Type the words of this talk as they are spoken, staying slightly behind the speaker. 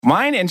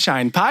Wine and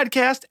Shine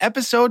Podcast,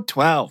 episode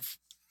 12.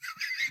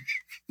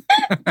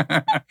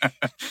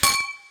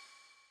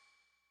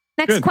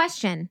 Next Good.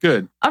 question.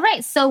 Good. All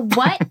right. So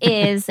what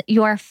is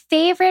your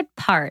favorite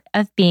part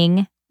of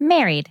being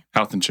married?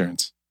 Health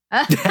insurance.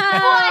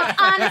 What?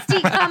 Honesty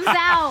comes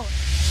out.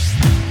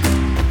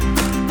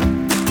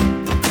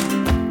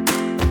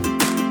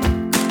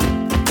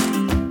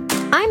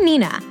 I'm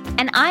Nina.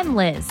 And I'm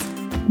Liz.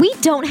 We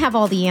don't have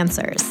all the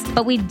answers.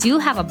 But we do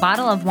have a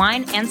bottle of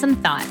wine and some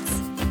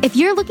thoughts. If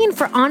you're looking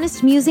for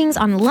honest musings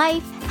on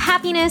life,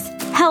 happiness,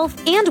 health,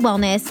 and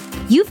wellness,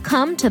 you've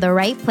come to the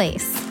right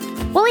place.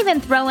 We'll even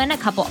throw in a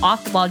couple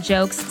off-the-wall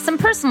jokes, some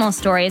personal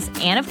stories,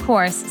 and of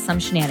course, some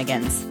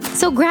shenanigans.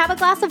 So grab a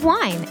glass of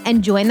wine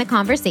and join the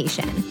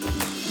conversation.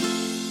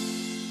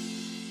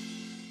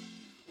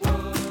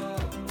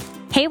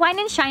 Hey, Wine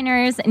and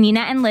Shiners,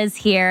 Nina and Liz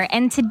here.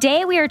 And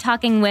today we are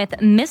talking with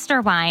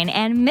Mr. Wine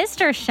and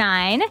Mr.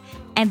 Shine.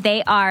 And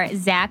they are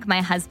Zach,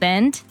 my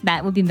husband.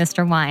 That would be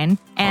Mr. Wine.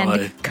 And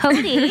Hi.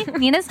 Cody,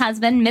 Nina's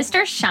husband,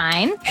 Mr.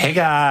 Shine. Hey,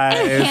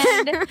 guys.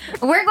 And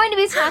we're going to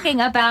be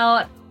talking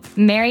about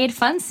married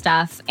fun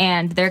stuff.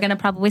 And they're going to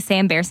probably say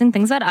embarrassing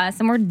things about us.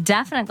 And we're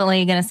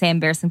definitely going to say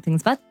embarrassing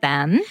things about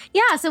them.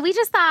 Yeah, so we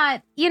just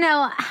thought,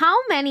 how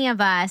many of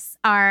us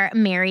are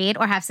married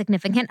or have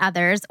significant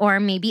others or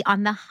maybe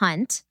on the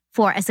hunt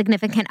for a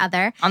significant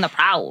other? On the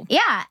prowl.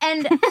 Yeah,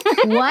 and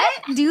what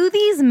do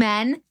these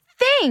men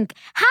think?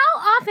 How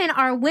often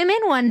are women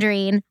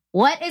wondering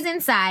what is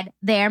inside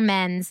their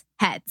men's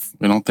heads?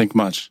 We don't think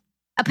much.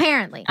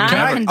 Apparently. I'm Can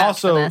I convinced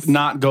also for this.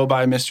 not go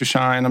by Mr.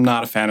 Shine? I'm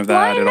not a fan of that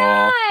Why at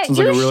all. not? Sounds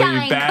like a You really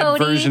shine, bad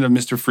Cody. version of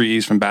Mr.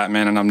 Freeze from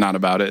Batman, and I'm not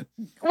about it.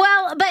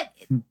 Well, but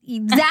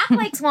Zach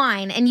likes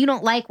wine and you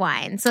don't like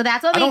wine. So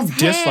that's what I makes don't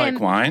dislike him.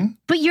 wine.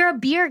 But you're a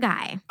beer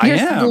guy. I You're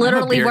am.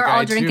 literally, beer we're guy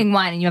all too. drinking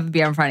wine and you have a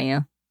beer in front of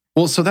you.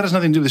 Well, so that has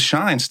nothing to do with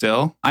Shine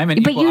still. I'm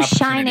an But equal you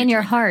shine opportunity in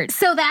your drinker. heart.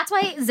 So that's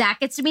why Zach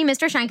gets to be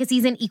Mr. Shine because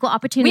he's an equal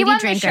opportunity We run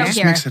the drinker. show Just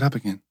here. mix it up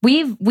again.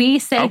 We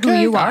say who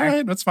you all are.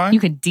 right, that's fine. You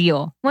could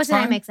deal. What did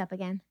I Fine. mix up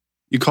again?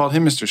 You called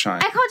him Mr.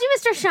 Shine. I called you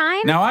Mr.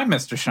 Shine? Now I'm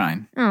Mr.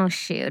 Shine. Oh,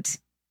 shoot.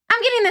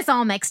 I'm getting this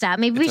all mixed up.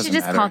 Maybe It we should doesn't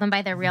just matter. call them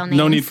by their real names.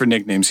 No need for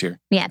nicknames here.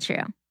 Yeah,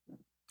 true.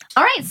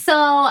 All right,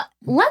 so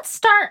let's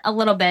start a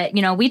little bit.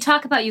 We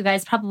talk about you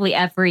guys probably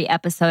every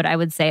episode, I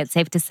would say, it's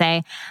safe to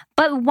say.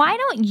 But why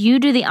don't you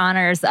do the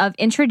honors of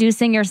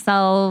introducing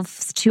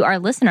yourselves to our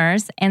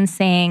listeners and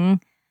saying,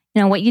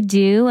 what you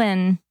do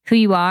and who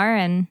you are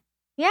and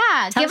Yeah,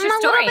 Tell give us them your a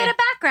little story. bit of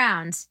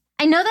background.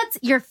 I know that's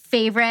your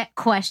favorite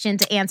question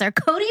to answer.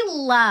 Cody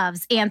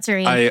loves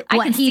answering I I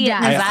what can he see it in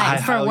does his I eyes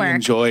for highly work.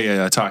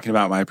 enjoy talking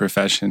about my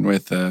profession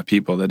with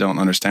people that don't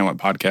understand what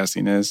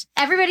podcasting is.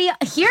 Everybody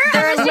here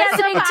they're understands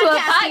listening what to a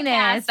podcasting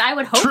podcast. is. I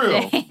would hope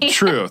True, they.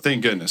 true.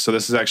 Thank goodness. So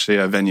this is actually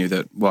a venue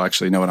that will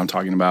actually know what I'm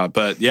talking about.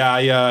 But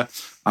yeah,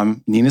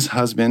 I'm Nina's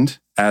husband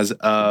as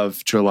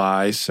of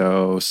July,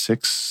 so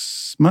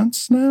 6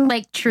 months now.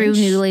 Like true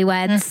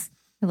newlyweds.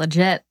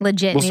 Legit.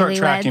 Legit We'll start newlyweds.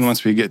 tracking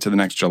once we get to the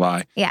next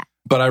July. Yeah.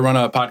 But I run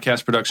a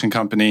podcast production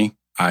company.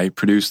 I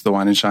produce the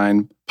Wine and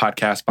Shine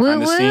podcast behind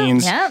Woo, the woo.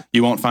 scenes. Yep.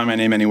 You won't find my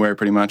name anywhere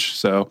pretty much,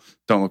 so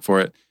don't look for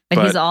it.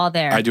 But he's all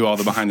there. I do all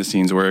the behind the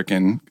scenes work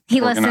and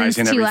He listens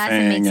organizing to us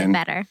and makes everything it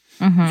better.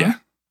 Mhm.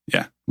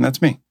 Yeah, and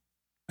that's me.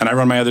 And I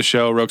run my other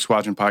show, Rogue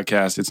Squadron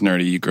Podcast. It's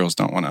nerdy. You girls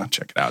don't want to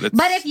check it out. It's,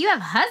 But if you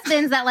have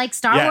husbands that like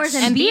Star Yes. Wars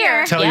and And beer,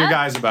 beer. tell Yeah. your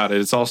guys about it.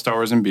 It's all Star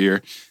Wars and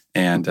beer.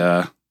 And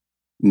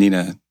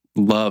Nina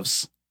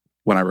loves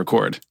when I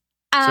record.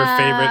 It's her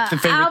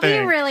favorite I'll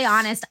thing. be really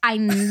honest. I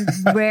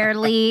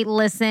rarely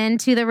listen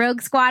to the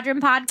Rogue Squadron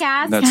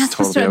podcast. That's You're not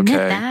supposed to totally admit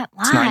okay. that.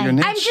 It's not Why? your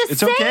niche. I'm just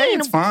it's okay. saying.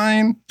 It's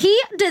fine.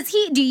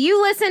 Do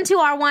you listen to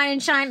our Wine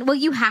and Shine? Well,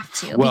 you have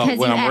to. Well, because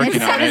when you I'm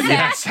working and so on it, does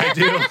yes, Zach. I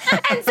do.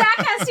 And Zach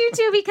has to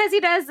too because he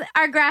does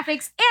our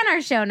graphics and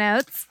our show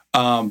notes.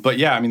 But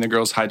yeah, I mean, the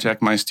girls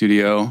hijack my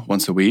studio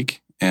once a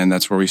week, and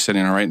that's where we're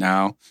sitting right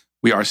now.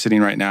 We are sitting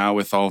right now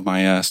with all of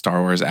my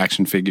Star Wars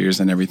action figures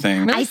and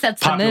everything, Really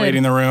sets the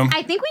populating mood. the room.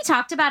 I think we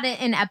talked about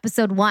it in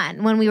episode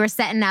 1 when we were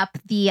setting up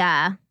the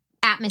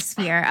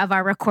atmosphere of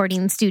our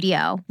recording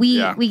studio.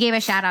 We gave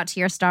a shout out to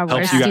your Star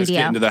Wars Helps you guys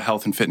studio. get into the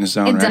health and fitness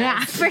zone, It right? does.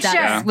 Yeah, for It does.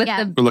 sure. With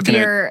Yeah. the We're looking at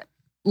beer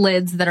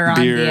lids that are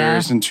on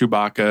Beers the... and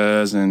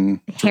Chewbacca's and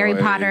Harry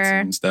droids Potter.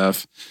 and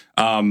stuff.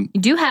 You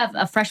do have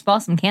a fresh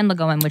balsam candle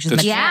going, which is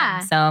That's my true.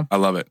 jam. So I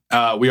love it.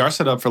 We are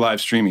set up for live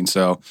streaming,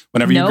 so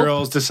whenever Nope. you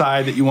girls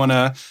decide that you want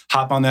to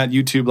hop on that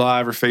YouTube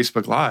Live or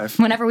Facebook Live,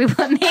 whenever we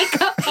put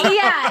makeup on.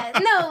 Yeah,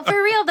 no,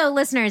 for real though,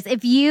 listeners,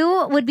 if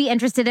you would be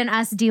interested in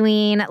us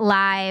doing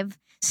live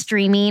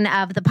streaming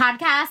of the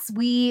podcast,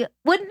 we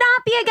would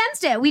not be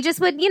against it. We just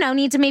would,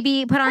 need to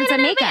maybe put on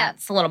some makeup.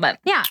 Advance a little bit.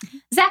 Yeah.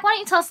 Zach, why don't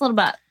you tell us a little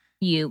about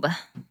you?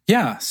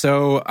 Yeah,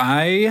 so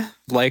I,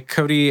 like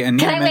Cody and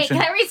Nina mentioned...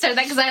 Can I restart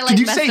that? Because I Did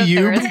you messed say up the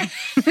you?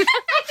 words.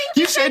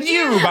 You said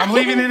you. I'm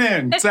leaving it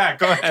in. Zach,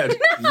 go ahead.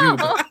 No.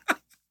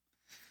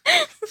 You.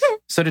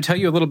 So to tell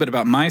you a little bit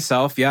about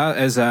myself,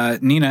 as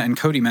Nina and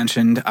Cody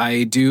mentioned,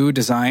 I do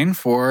design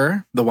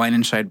for the Wine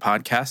and Shine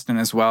podcast, and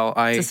as well,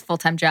 It's his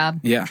full-time job.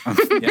 yes,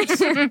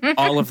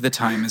 all of the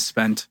time is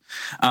spent.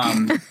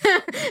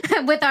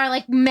 With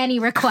our many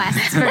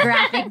requests for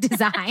graphic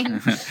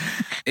design.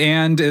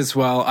 And as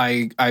well,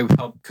 I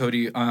help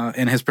Cody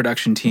and his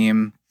production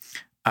team,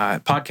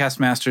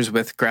 Podcast Masters,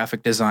 with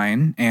graphic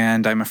design,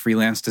 and I'm a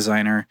freelance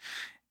designer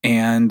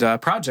and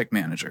project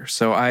manager.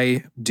 So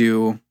I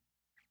do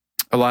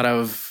a lot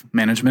of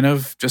management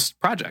of just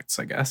projects,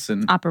 I guess,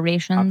 and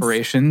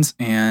operations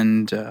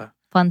and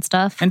fun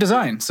stuff and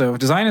design. So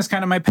design is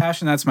kind of my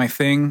passion. That's my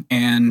thing,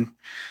 and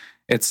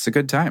it's a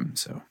good time.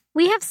 So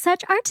We have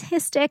such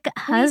artistic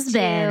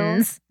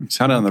husbands. You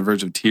sounded on the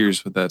verge of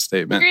tears with that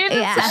statement.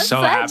 Yeah. I'm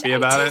so happy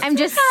about it. I'm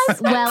just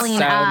swelling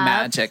so up.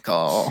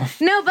 magical.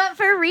 No, but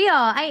for real,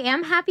 I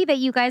am happy that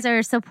you guys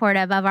are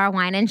supportive of our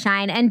Wine and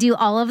Shine and do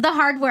all of the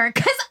hard work.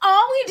 Because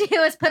all we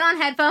do is put on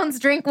headphones,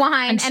 drink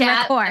wine, and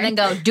record. And then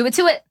go, do it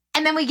to it.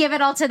 And then we give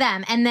it all to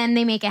them. And then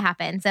they make it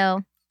happen.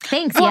 So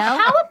thanks, Well, yo.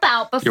 how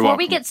about before we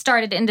welcome. get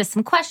started into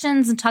some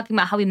questions and talking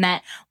about how we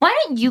met, why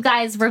don't you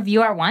guys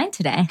review our wine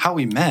today? How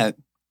we met.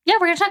 Yeah,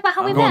 we're going to talk about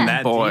how we I'm going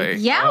met. that Boy.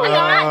 deep. Yeah, we Oh,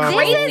 are.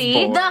 This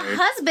is boy. the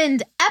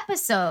husband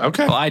episode.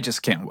 Okay. Well, I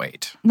just can't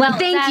wait. Well,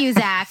 Thank you,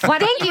 Zach. Why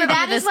don't Thank you you.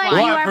 That review is this why wine?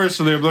 you Well, I are.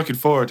 personally am looking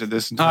forward to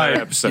this entire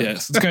episode.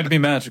 Yes, it's going to be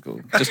magical.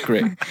 Just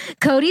great.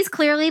 Cody's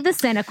clearly the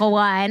cynical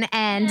one,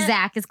 and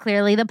Zach is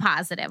clearly the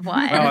positive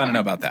one. Well, I don't know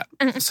about that.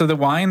 So the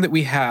wine that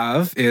we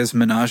have is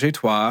Ménage à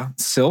Trois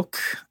Silk.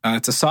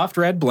 It's a soft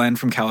red blend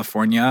from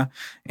California,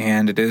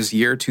 and it is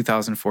year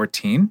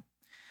 2014.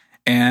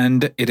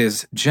 And it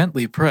is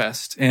gently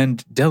pressed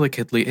and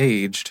delicately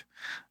aged.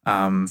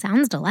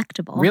 Sounds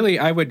delectable. Really,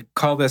 I would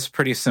call this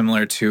pretty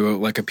similar to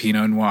like a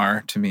Pinot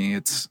Noir. To me,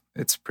 it's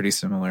pretty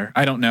similar.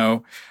 I don't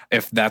know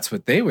if that's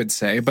what they would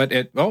say, but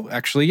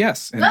actually,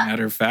 yes. As a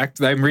matter of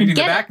fact, I'm reading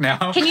the back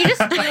now. Can you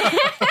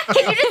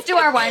just do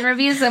our wine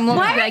reviews and we'll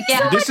Why be are like, you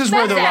yeah. so This is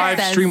where the Zach live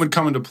says. stream would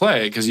come into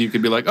play because you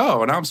could be like,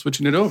 oh, and I'm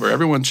switching it over.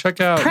 Everyone check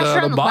out Pressure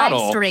the on the bottle.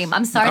 live stream.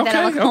 I'm sorry that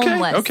I look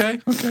homeless.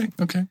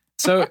 Okay.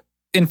 So,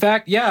 in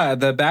fact,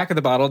 the back of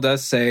the bottle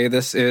does say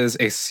this is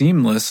a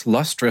seamless,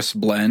 lustrous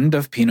blend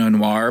of Pinot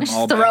Noir, Just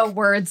Malbec, throw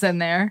words in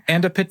there.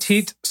 and a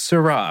Petite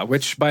Syrah,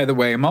 which, by the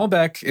way,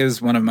 Malbec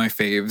is one of my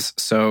faves,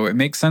 so it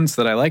makes sense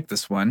that I like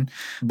this one.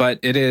 But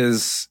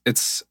it's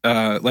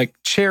like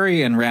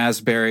cherry and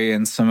raspberry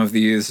and some of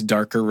these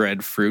darker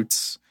red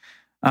fruits.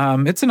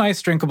 It's a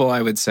nice drinkable,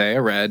 I would say,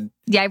 a red.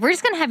 Yeah, we're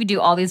just going to have you do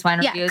all these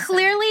wine Yeah, reviews.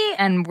 clearly,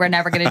 And we're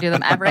never going to do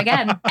them ever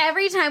again.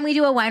 every time we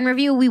do a wine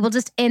review, we will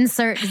just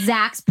insert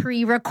Zach's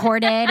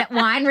pre-recorded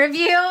wine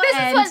review. This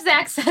is what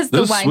Zach says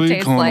the This wine week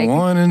tastes on like.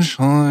 Wine and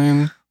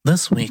Shine.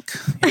 This week.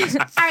 All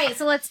right,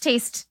 so let's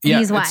taste Yeah,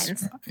 these it's-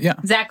 wines. Yeah,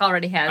 Zach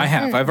already has. I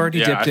have. I've already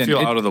Yeah, dipped I in. feel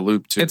out of the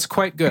loop too. It's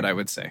quite good, I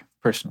would say,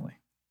 personally.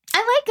 I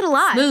like it a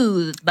lot.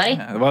 Smooth, buddy.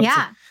 Well,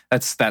 Yeah.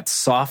 That's that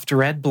soft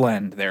red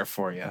blend there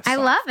for you. I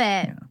love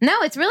it.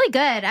 No, it's really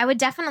good. I would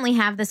definitely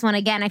have this one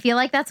again. I feel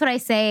like that's what I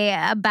say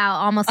about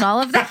almost all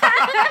of them.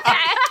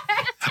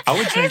 I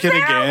would Is drink it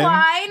there a again.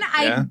 wine?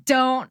 Yeah. I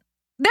don't.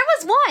 There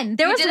was one.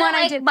 There You was didn't one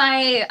I like did.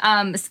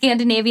 my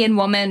Scandinavian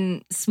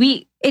woman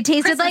sweet. It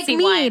tasted like Christmassy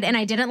mead, wine. and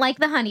I didn't like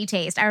the honey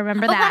taste. I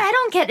remember But what I that.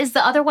 don't get is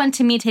the other one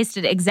to me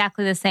tasted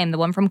exactly the same. The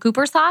one from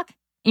Cooper's Hawk.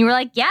 And you were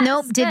like, yeah.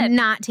 Nope, this is did good.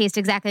 not taste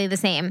exactly the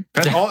same.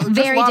 That's Very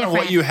a lot of different.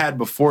 what you had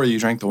before you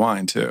drank the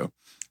wine too,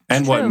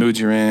 and what True. mood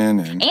you're in.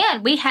 And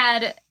And we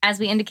had, as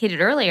we indicated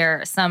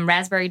earlier, some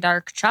raspberry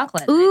dark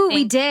chocolate. Ooh, I we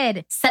think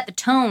did. set the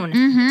tone.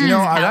 Mhm. you know,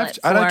 palate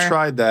I'd have for-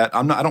 tried that.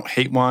 I don't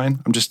hate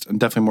wine. I'm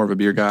definitely more of a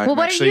beer guy. Well, I'm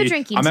what are you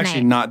drinking I'm tonight?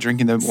 actually not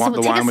drinking the So wine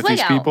take a with swig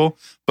these out. people.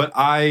 But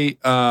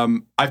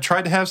I've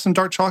tried to have some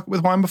dark chocolate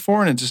with wine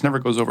before, and it just never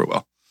goes over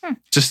well. It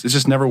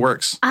just never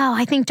works. Oh,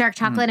 I think dark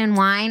chocolate and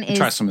wine is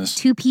Try some of this.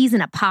 2 peas in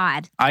a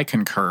pod. I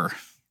concur.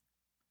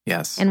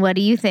 Yes. And what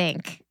do you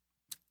think?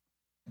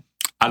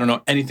 I don't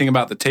know anything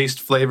about the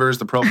taste, flavors,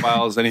 the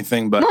profiles,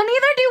 anything, but Well,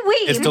 neither do we.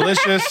 it's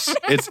delicious.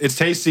 It's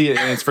tasty,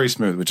 and it's very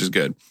smooth, which is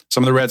good.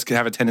 Some of the reds can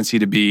have a tendency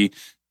to be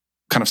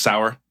kind of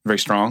sour, very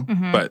strong,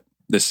 Mhm. but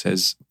this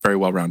is very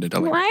well rounded. I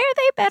like it. Why are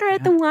they better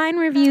at the wine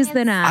reviews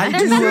than us? I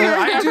do a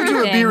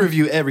Everything. beer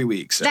review every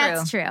week. So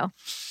That's true.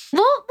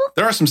 We'll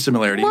there are some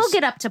similarities. we'll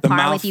get up to the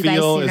par with you guys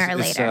mouthfeel sooner or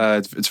is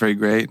later. it's very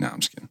great. No, I'm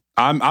just kidding.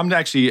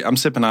 I'm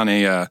sipping on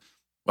a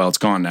well, it's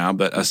gone now,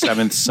 but a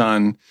Seventh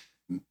Son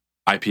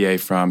IPA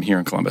from here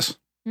in Columbus,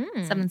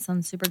 Mm. Seventh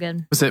Son's super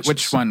good. Was it,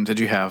 which one did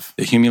you have?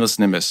 the Humulus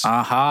Nimbus.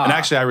 Aha. And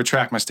actually, I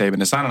retract my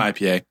statement. It's not an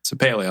IPA. It's a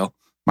pale ale.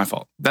 My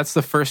fault. That's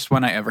the first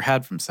one I ever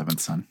had from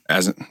Seventh Son.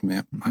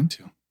 Mine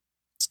too.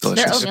 It's Their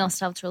delicious. oatmeal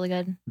stout's really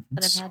good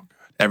that I've had.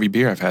 Every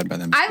beer I've had by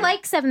them. is I good.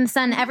 like Seventh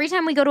Son. Every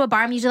time we go to a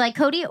bar, I'm usually like,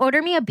 Cody,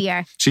 order me a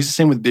beer. She's the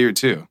same with beer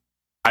too.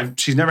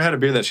 She's never had a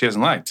beer that she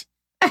hasn't liked.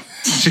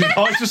 She's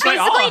always just like,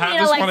 Basically, I'll have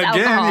Nina this likes one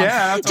again. alcohol.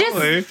 Yeah,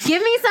 totally. Just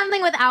give me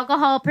something with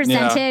alcohol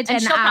percentage,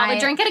 And she'll probably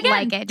drink it again.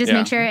 Like it. Just Yeah.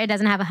 make sure it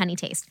doesn't have a honey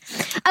taste.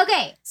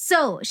 Okay,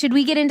 so should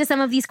we get into some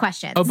of these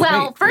questions? Oh, but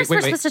Well, wait, first wait,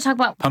 we're wait. supposed to talk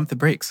about. Pump the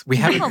brakes. We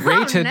haven't Oh,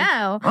 rated.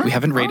 no. We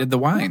haven't rated the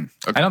wine.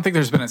 I don't think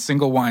there's been a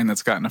single wine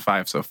that's gotten a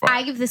 5 so far.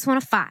 I give this one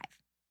a 5.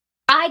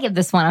 I give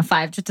this one a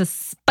 5 just to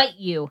spite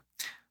you.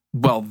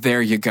 Well,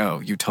 there you go.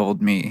 You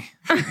told me.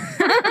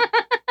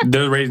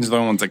 Their ratings are the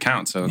only ones that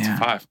count, so it's Yeah. a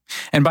 5.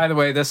 And by the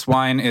way, this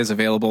wine is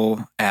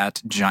available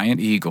at Giant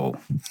Eagle.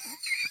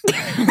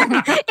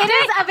 It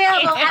is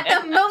available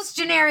at the most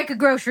generic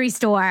grocery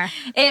store.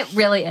 It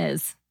really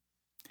is.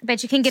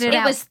 Bet you can get it It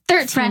out. was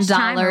Fresh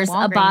Thyme or $13 a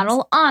Walgreens.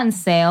 bottle on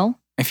sale,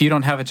 If you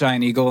don't have a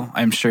Giant Eagle,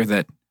 I'm sure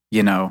that,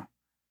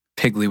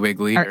 Piggly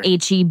Wiggly. or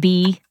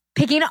HEB.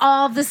 Picking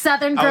all of the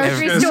southern I was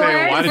grocery going to stores.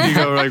 say, why did you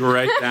go like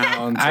right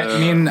down to... I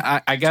mean,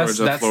 I guess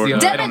Georgia, that's Florida.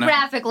 the... I don't know.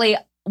 Demographically,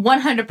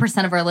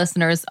 100% of our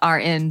listeners are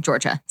in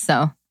Georgia.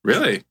 So,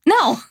 Really?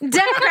 no.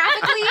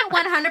 Demographically,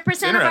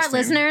 100% of our Interesting.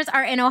 listeners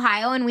are in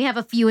Ohio, and we have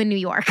a few in New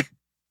York.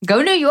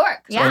 Go New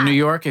York. Yeah. Or New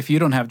York, if you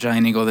don't have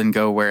Giant Eagle, then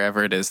go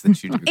wherever it is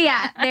that you do.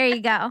 Yeah, there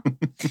you go. All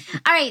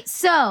right,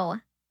 so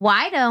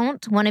why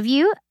don't one of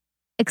you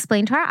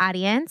explain to our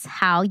audience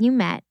how you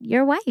met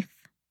your wife?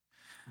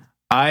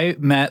 I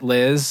met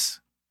Liz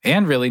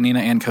and really Nina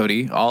and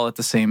Cody all at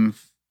the same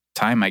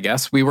time, I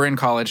guess. We were in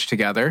college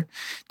together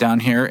down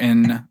here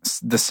in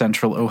the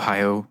central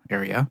Ohio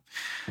area.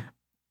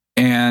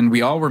 And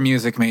we all were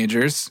music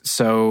majors.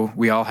 So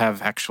we all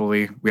have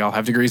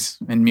degrees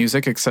in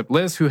music, except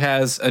Liz, who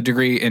has a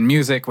degree in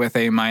music with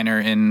a minor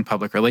in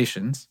public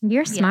relations.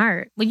 You're Yeah.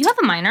 smart. Well, you have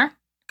a minor,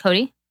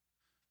 Cody.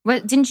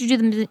 What didn't you do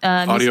the music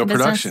Audio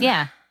business? production.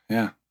 Yeah.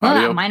 Yeah. Well,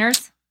 Audio. not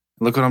minors.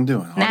 Look what I'm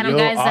doing. Now Audio, you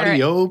guys are-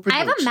 audio I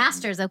have a production.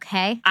 master's,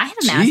 okay? I have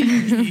a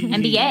master's. Jeez.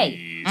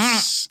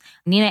 MBA.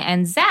 Nina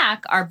and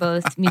Zach are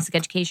both music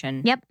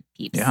education Yep.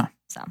 peeps. Yeah.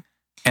 So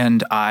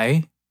And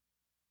I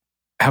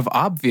have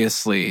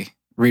obviously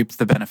reaped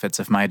the benefits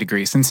of my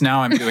degree since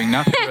now I'm doing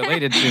nothing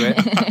related to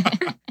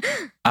it.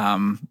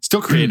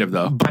 Still creative,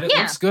 though. But it Yeah.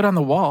 looks good on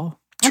the wall,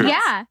 True.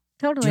 Yeah,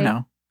 totally.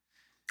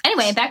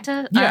 Anyway, back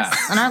to Yeah. us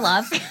and our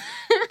love.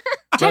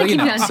 Well, you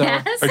know, Keep so- going,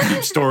 A Cass.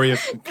 deep story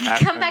of...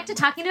 Come back to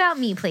talking about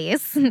me,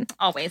 please.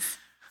 Always.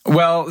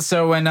 Well,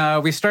 so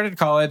when we started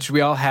college,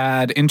 we all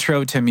had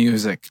intro to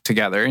music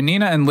together. And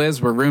Nina and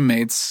Liz were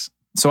roommates.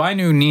 So I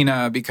knew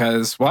Nina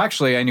because, well,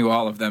 actually, I knew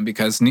all of them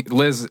because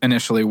Liz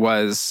initially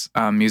was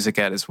music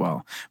ed as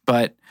well.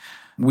 But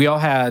we all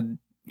had,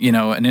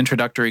 an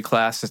introductory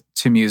class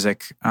to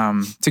music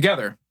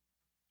together.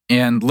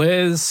 And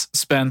Liz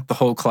spent the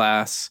whole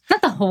class,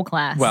 Not the whole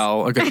class.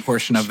 well, a good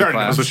portion of the Sure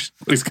knows class,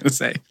 what he's going to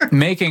say.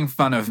 making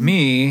fun of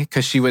me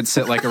because she would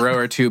sit like a row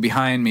or two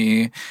behind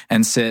me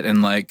and sit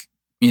and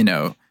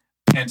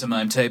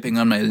pantomime typing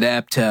on my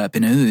laptop.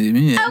 And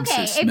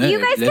Okay, if you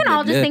guys can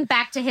all just think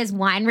back to his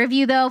wine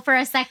review, though, for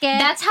a second.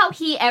 That's how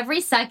he every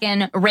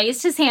second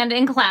raised his hand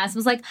in class.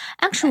 Was like,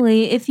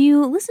 actually, if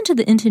you listen to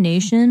the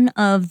intonation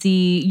of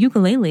the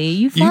ukulele,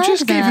 you find You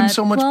just gave him that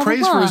so much blah, blah,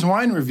 praise blah." for his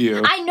wine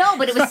review. I know,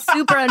 but it was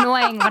super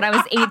annoying when I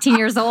was 18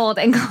 years old.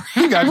 And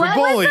You guys were what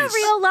was bullies. the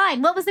real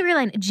line? What was the real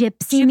line?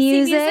 Gypsy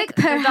music,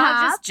 Your dog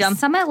perhaps? just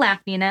jumps on my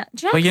lap, Nina.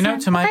 Well, Jackson,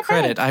 to my bye-bye.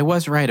 credit, I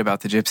was right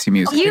about the gypsy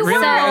music. You it really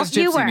were. was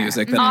You gypsy were.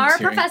 music that I Our was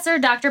hearing. professor,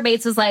 Dr.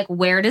 Bates, was like,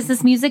 where does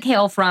this music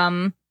hail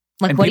from?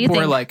 Like, And what do you people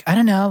think? were like, I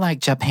don't know, like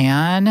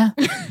Japan.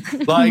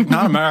 Like,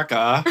 not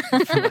America.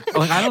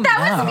 Like, I don't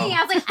That know. was me.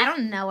 I was like, I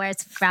don't know where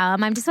it's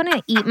from. I'm just wanting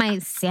to eat my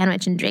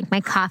sandwich and drink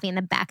my coffee in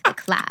the back of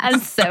the class. I'm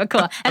so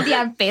cool. I'd be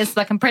on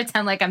Facebook and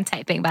pretend like I'm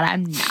typing, but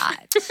I'm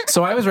not.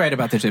 So I was right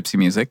about the gypsy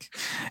music.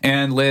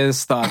 And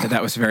Liz thought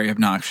that was very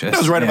obnoxious. I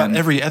was right about And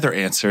every other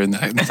answer in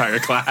the entire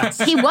class.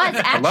 He was love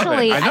it.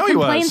 actually. I know he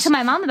complained was. to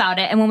my mom about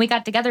it, and when we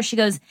got together, she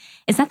goes,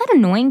 "Is that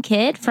annoying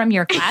kid from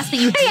your class that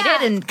you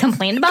hated and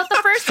complained about the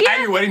first At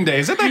year? your wedding day,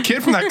 is that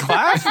kid from that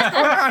class? Get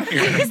out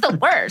here. He's the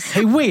worst."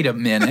 Hey, wait a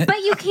minute. But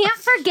you can't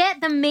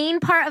forget the main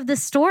part of the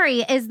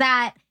story is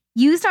that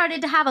you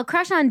started to have a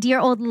crush on dear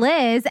old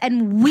Liz,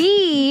 and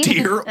we.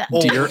 Dear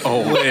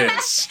old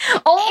Liz.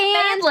 Old And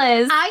man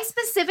Liz. I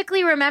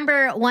specifically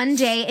remember one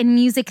day in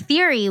music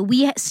theory,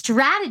 we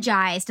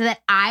strategized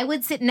that I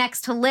would sit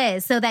next to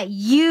Liz so that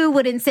you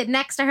wouldn't sit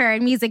next to her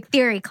in music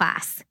theory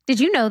class. Did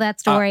you know that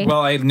story?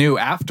 Well, I knew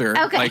after,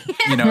 Okay.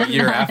 a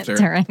year Not after.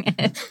 during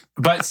it.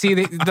 But see,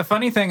 the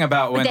funny thing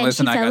about when then Liz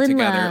and she I fell got in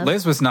together, love.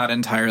 Liz was not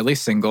entirely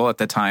single at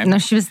the time. No,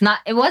 she was not.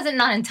 It wasn't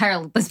not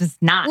entirely. This was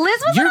not.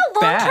 Liz was You're in a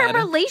long-term bad.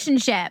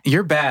 relationship.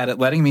 You're bad at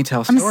letting me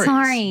tell I'm stories.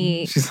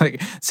 sorry. She's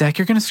like, Zach,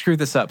 you're going to screw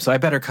this up, so I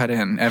better cut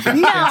in every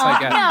No, chance I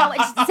get.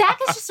 no. Zach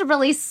is just a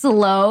really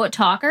slow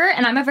talker,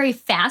 and I'm a very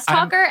fast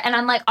talker. And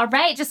I'm like, all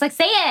right, just like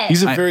say it.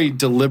 He's a very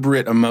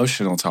deliberate,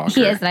 emotional talker.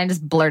 He is, and I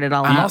just blurted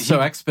all I'm out. also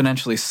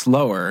exponentially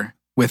slower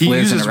with He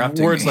Liz uses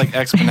interrupting words me. like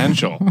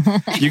exponential.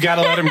 You got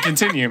to let him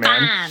continue,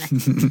 man.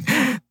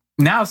 Fine.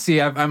 Now, see,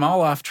 I'm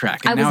all off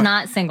track. I And was now-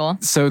 not single.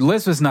 So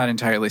Liz was not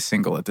entirely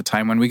single at the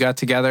time when we got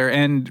together,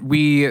 and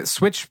we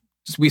switched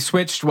we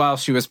switched while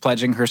she was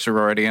pledging her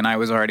sorority, and I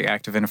was already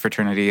active in a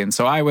fraternity. And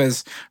so I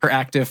was her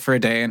active for a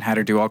day and had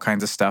her do all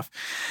kinds of stuff.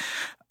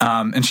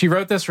 And she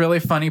wrote this really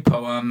funny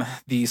poem,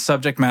 the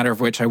subject matter of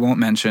which I won't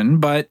mention,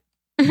 but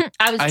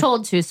I was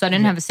told to, so I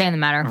didn't have a say in the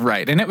matter.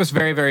 right. And it was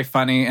very, very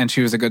funny, and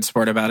she was a good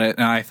sport about it,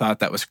 and I thought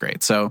that was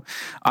great. So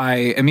I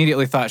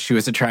immediately thought she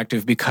was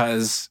attractive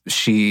because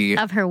she...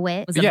 Of her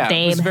wit. Was a It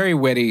babe. was very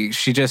witty.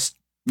 She just,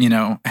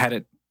 had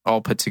it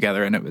all put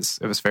together, and it was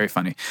very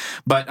funny.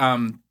 But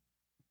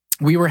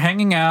we were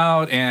hanging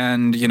out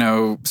and,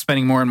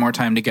 spending more and more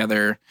time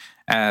together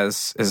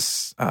as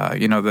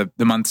the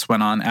months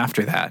went on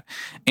after that.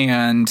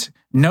 And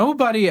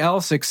nobody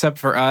else except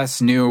for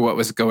us knew what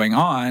was going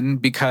on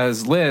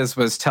because Liz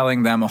was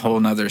telling them a whole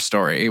nother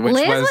story. Which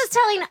Liz was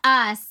telling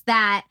us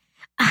that,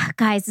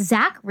 guys,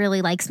 Zach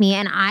really likes me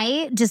and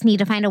I just need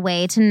to find a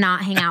way to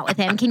not hang out with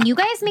him. Can you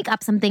guys make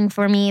up something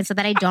for me so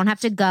that I don't have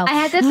to go? I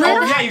had this Oh,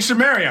 yeah, you should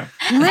marry him.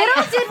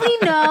 Little did we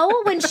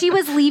know when she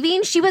was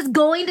leaving, she was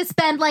going to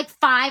spend like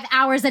 5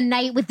 hours a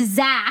night with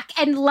Zach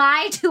and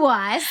lie to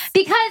us.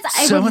 because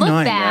I So would look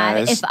annoying,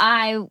 bad guys. if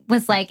I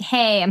was like,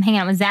 hey, I'm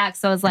hanging out with Zach.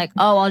 So I was like,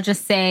 oh, I'll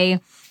just say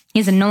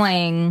he's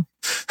annoying.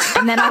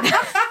 And then I'll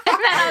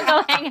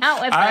go hang out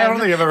with him. I don't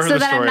think I've ever heard so the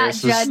that story. I'm not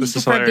This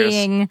is judged for hilarious.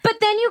 being But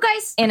then you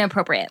guys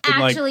inappropriate. like-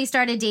 actually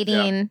started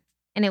dating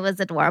and it was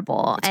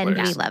adorable It's and we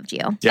hilarious. loved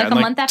you. Yeah, Like in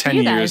a month after 10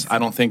 you years, guys. I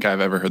don't think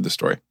I've ever heard the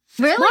story.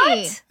 Really?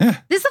 What? Yeah.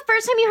 This is the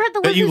first time you heard the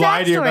Liz That you and Zach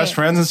lied to your story. best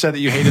friends and said that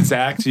you hated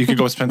Zach so you could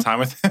go spend time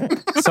with him.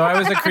 So I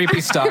was a creepy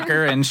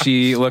stalker, and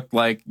she looked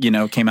like,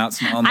 came out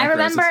smelling like I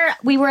remember roses.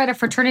 we were at a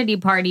fraternity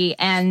party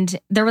and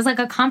there was like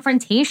a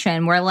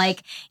confrontation where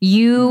like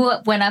you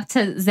went up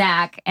to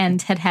Zach and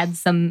had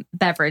some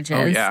beverages.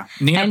 Oh, yeah.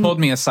 Nina And- pulled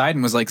me aside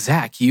and was like,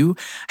 Zach, you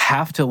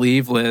have to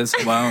leave Liz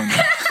alone.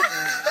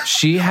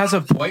 She has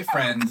a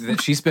boyfriend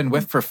that she's been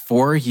with for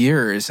 4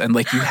 years, and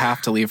like, you have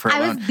to leave her I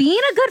alone. was being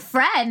a good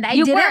friend. I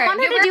You didn't were. want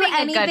her You to were do being a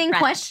good anything friend.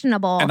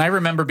 questionable. And I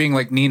remember being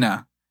like,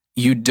 Nina,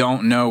 you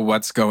don't know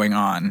what's going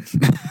on.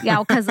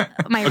 Yeah, because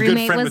my A good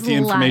roommate friend was with the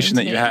information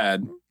that lying to you me.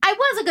 had. I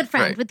was a good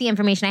friend Right. with the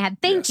information I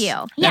had. Thank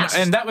Yes. you. Yeah.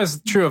 And that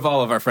was true of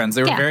all of our friends.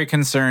 They were Yeah. very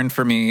concerned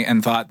for me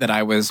and thought that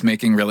I was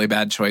making really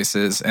bad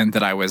choices and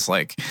that I was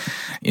like,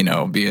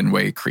 being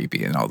way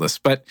creepy and all this.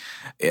 But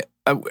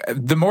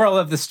the moral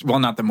of this, well,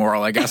 not the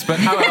moral, I guess, but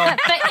how it all,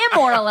 The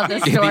immoral of the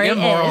story the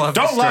immoral is of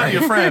the Don't lie to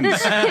your story.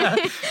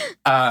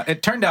 friends.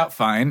 It turned out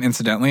fine,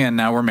 incidentally, and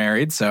now we're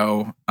married.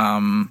 So,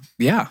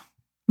 yeah,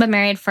 but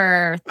married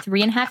for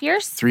 3.5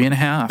 years.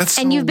 3.5. That's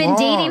And so you've been long.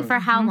 dating for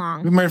Mm-hmm. how We've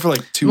long? been married for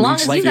like 2 Long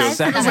weeks. as Like, you guys.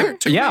 feels like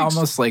 2 yeah, weeks.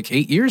 almost like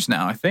 8 years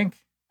now, I think.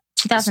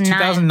 2009.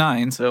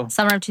 2009, so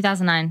Summer of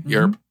 2009.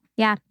 Yerp.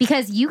 Yeah,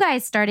 because you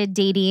guys started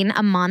dating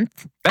a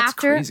month That's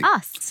after crazy.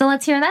 us. So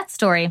let's hear that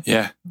story.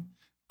 Yeah.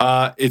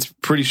 It's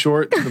pretty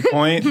short to the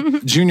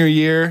point. Junior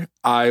year,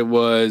 I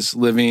was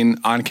living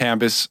on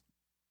campus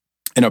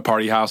in a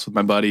party house with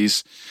my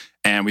buddies,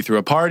 and we threw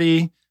a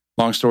party.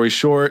 Long story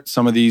short,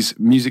 some of these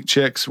music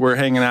chicks were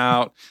hanging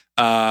out.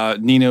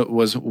 Nina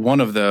was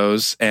one of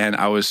those, and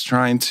I was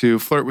trying to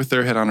flirt with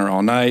her, hit on her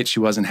all night. She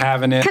wasn't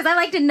having it. Because I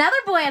liked another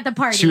boy at the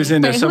party. She was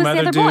into Wait, who some was the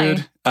other other boy?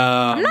 dude.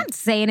 I'm not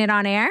saying it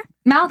on air.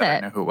 Mouth I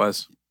it. know who it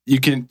was.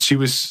 She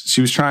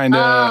was trying to,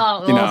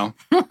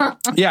 Oh,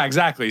 yeah,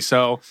 exactly.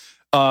 So,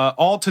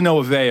 all to no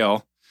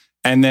avail.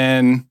 And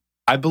then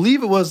I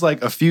believe it was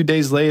like a few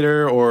days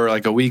later or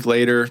like a week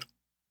later,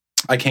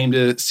 I came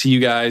to see you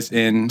guys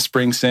in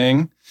Spring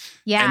Sing.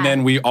 Yeah. And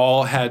then we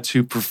all had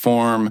to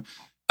perform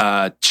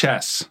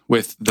chess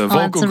with the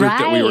vocal that's group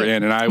that we were right.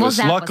 in. And I Well, was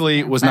Zach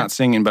luckily wasn't there, was but- not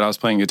singing, but I was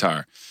playing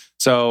guitar.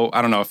 So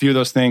I don't know, a few of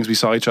those things. We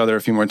saw each other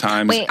a few more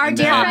times. Wait, Our and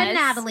dear then- friend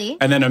Natalie.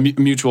 and then a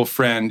mutual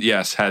friend,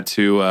 yes, had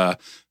to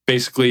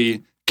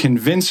basically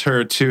convince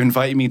her to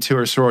invite me to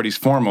her sorority's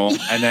formal.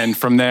 And then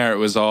from there, it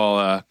was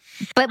all,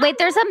 But wait,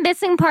 there's a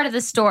missing part of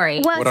the story.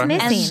 What's What are-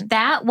 missing? And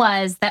that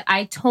was that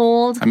I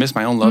told I missed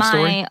my own love my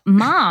story.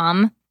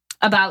 mom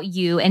about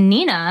you and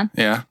Nina.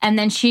 Yeah. And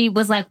then she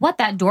was like, what,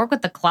 that dork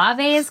with the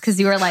claves? Because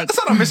you were like, That's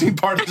not a missing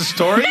part of the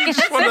story. I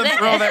just wanted to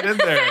throw that in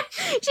there.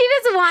 She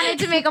just wanted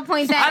to make a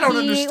point that I don't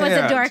he understand. was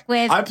a dork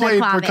with I the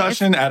played claves.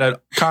 percussion at a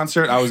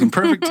concert. I was in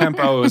perfect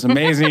tempo. It was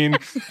amazing.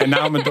 And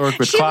now I'm a dork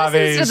with she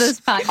claves. listens to this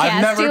podcast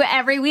I've never, too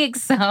every week.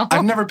 So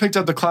I've never picked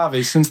up the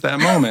claves since that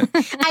moment.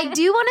 I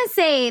do want to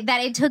say that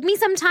it took me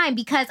some time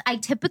because I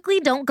typically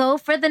don't go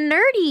for the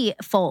nerdy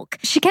folk.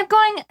 she kept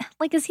going,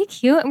 like, is he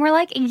cute? And we're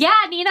like, yeah,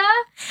 Nina.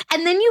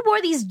 And then you wore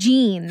these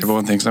jeans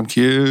Everyone thinks I'm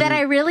cute. that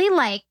I really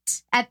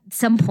liked at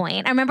some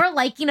point. I remember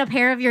liking a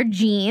pair of your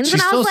jeans, She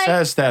and I still was like,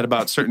 says that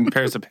about certain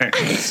pairs of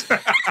pants.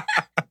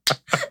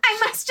 I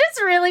must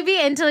just really be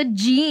into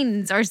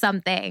jeans or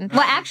something.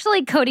 Well,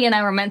 actually, Cody and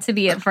I were meant to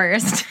be at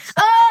first.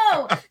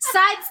 Oh,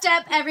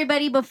 sidestep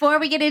everybody before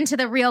we get into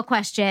the real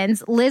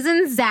questions. Liz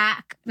and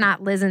Zach,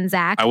 not Liz and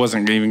Zach, I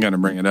wasn't even going to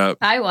bring it up.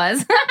 I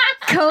was.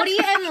 Cody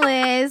and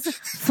Liz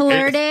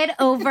flirted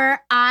over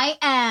I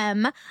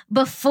Am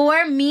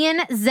before me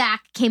and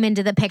Zach came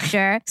into the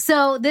picture.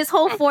 So this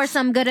whole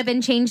foursome could have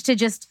been changed to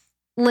just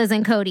Liz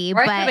and Cody,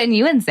 Or it could have been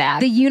you and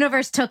Zach. the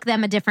universe took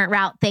them a different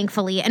route,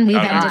 thankfully, and we've Oh,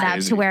 ended up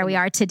crazy. to where we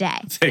are today.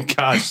 Thank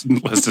God,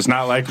 Liz does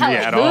not like me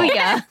at all.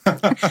 Hallelujah.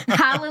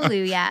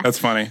 Hallelujah. That's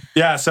funny.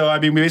 Yeah. So I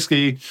mean,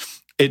 basically,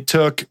 it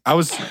took. I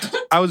was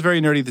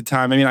very nerdy at the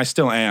time. I mean, I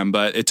still am,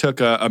 but it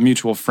took a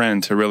mutual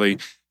friend to really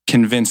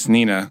convince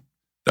Nina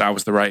that I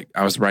was the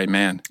right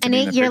man. to And be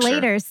in the 8 year picture.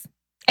 later.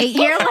 8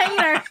 year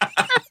later.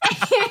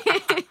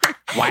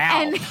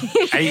 Wow. And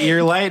 8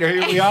 year later,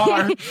 here we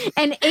are.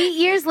 and 8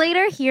 years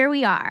later, here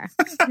we are.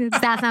 Does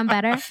that sound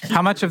better?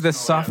 How much of this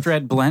soft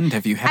red blend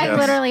have you had? I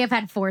literally have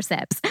had 4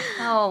 sips.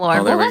 Oh, Lord.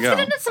 Oh, there well, we let's go.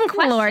 get into some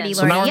questions. Lordy,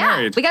 So now lordy. we're Yeah.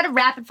 married. We got to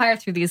rapid fire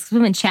through these because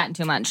we've been chatting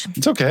too much.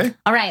 It's okay.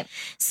 All right.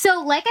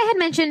 So, like I had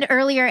mentioned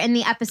earlier in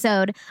the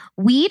episode,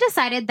 we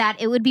decided that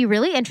it would be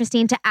really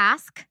interesting to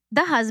ask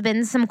the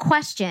husbands some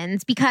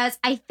questions because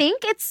I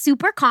think it's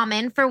super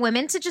common for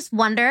women to just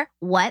wonder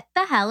what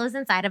the hell is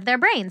inside of their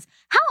brains.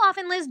 How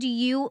often, Liz, do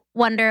you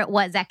wonder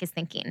what Zach is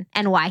thinking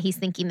and why he's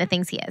thinking the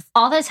things he is?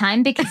 All the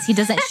time because he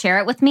doesn't share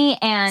it with me.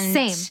 And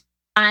Same.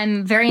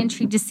 I'm very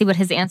intrigued to see what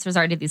his answers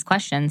are to these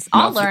questions.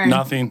 I'll learn.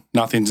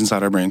 Nothing's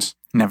inside our brains.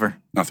 Never.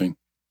 Nothing.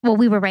 Well,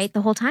 we were right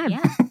the whole time.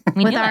 Yeah.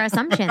 We With knew our it.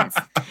 assumptions.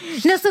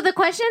 No, so the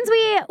questions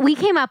we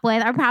came up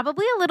with are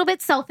probably a little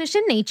bit selfish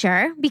in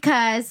nature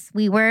because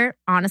we were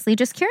honestly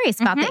just curious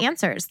about the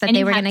answers that And they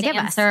you were have going to to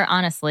give answer us.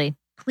 honestly,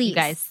 Please, you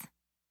guys.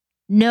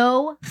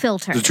 no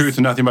filters. The truth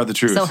and nothing but the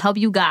truth. So help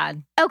you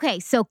God. Okay,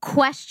 so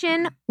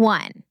question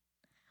 1.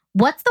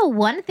 What's the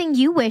one thing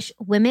you wish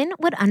women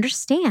would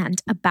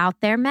understand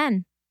about their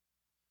men?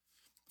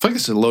 I feel like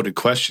this is a loaded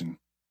question.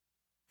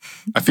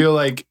 I feel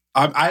like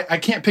I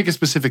can't pick a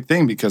specific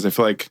thing because I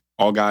feel like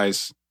all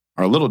guys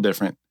are a little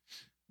different.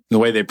 The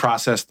way they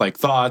process like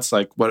thoughts,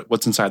 like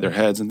what's inside their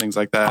heads and things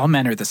like that. All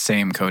men are the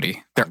same,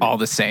 Cody. They're all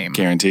the same.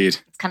 Guaranteed.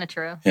 It's kind of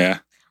true. Yeah.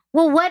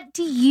 Well, what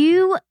do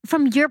you,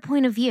 from your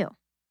point of view,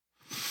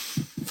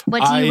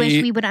 what do you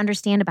wish we would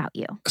understand about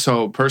you?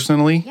 So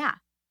personally, Yeah.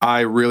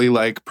 I really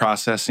like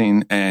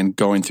processing and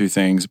going through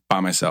things by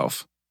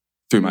myself,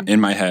 through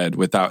in my head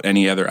without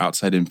any other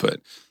outside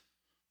input.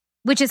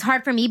 Which is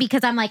hard for me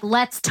because I'm like,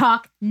 let's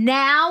talk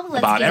now. Let's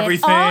About get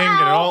everything, it all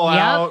get it all out.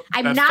 out.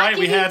 I'm that not fight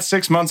we giving- had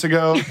 6 months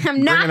ago.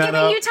 I'm not bringing that giving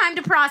up. you time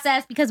to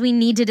process because we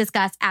need to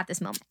discuss at this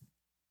moment.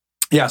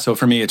 Yeah, so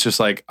for me, it's just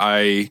like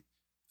and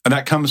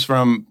that comes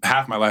from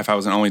half my life. I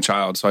was an only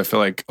child. So I feel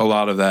like a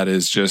lot of that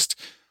is just,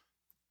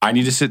 I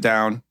need to sit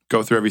down,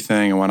 go through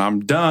everything. And when I'm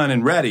done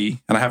and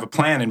ready and I have a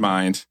plan in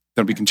mind,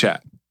 then we can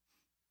chat.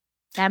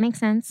 That makes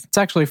sense. It's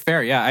actually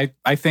fair. Yeah,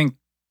 I think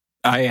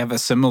I have a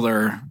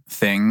similar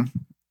thing.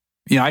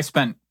 You know, I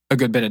spent a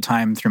good bit of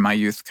time through my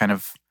youth kind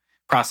of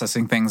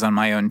processing things on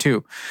my own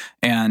too.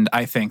 And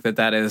I think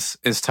that is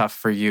tough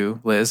for you,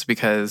 Liz,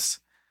 because,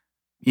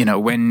 you know,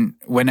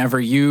 whenever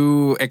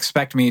you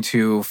expect me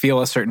to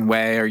feel a certain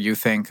way or you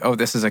think, oh,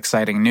 this is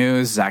exciting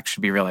news, Zach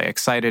should be really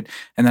excited.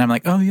 And then I'm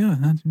like, oh, yeah,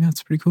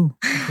 that's pretty cool.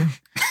 Okay.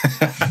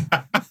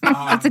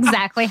 That's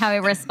exactly how he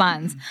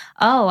responds.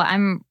 Oh,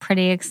 I'm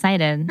pretty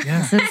excited.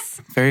 Yeah. This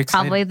is Very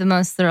excited. probably the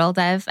most thrilled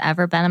I've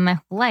ever been in my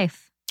whole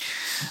life.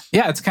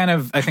 Yeah, it's kind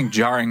of, I think,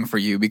 jarring for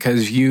you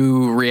because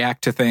you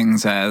react to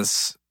things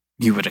as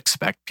you would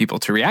expect people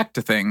to react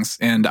to things.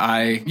 And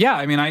I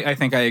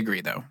think I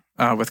agree, though,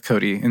 with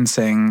Cody in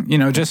saying, you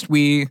know,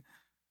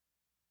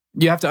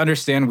 you have to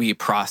understand we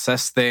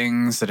process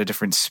things at a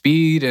different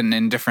speed and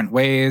in different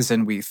ways,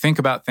 and we think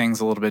about things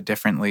a little bit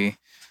differently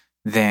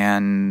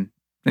than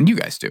you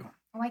guys do.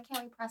 Why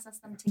can't we process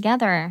them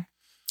together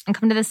and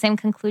come to the same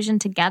conclusion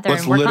together?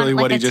 That's and work literally on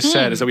it what like he a just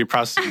said, team? is that we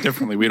process it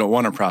differently. We don't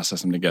want to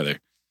process them together.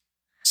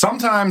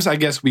 Sometimes I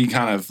guess we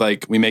kind of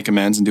like, we make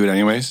amends and do it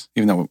anyways,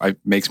 even though it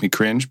makes me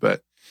cringe,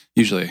 but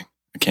usually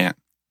I can't.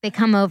 They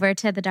come over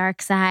to the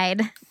dark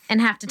side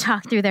and have to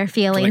talk through their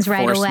feelings like,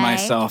 right force away.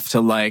 myself to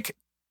like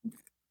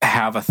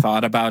have a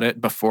thought about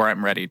it before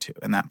I'm ready to,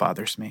 and that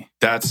bothers me.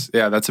 That's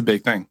a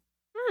big thing.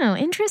 Oh,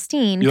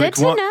 interesting. You Good like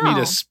to want know. me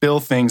to spill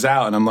things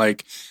out, and I'm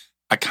like,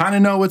 I kind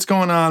of know what's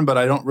going on, but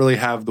I don't really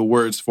have the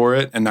words for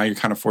it. And now you're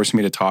kind of forcing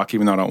me to talk,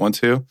 even though I don't want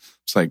to.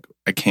 It's like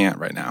I can't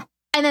right now.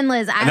 And then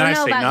Liz, I And then don't I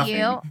know say about nothing.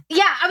 you.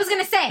 Yeah, I was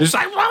gonna say. It's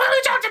like, why don't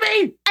you talk to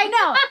me? I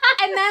know.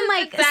 And then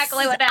like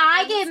Exactly what I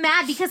happens. get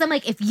mad because I'm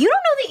like, if you don't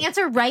know the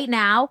answer right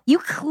now, you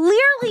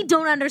clearly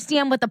don't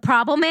understand what the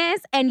problem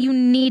is, and you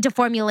need to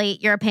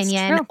formulate your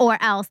opinion, true. or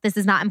else this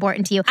is not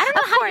important to you. I don't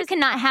know Of how course, you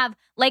cannot have,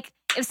 like,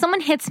 if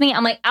someone hits me,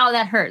 I'm like, oh,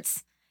 that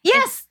hurts.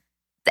 yes.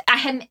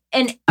 I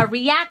am a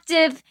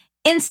reactive,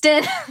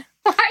 instant.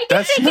 Why are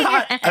you shaking your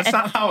head? That's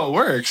not how it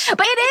works.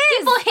 But it is.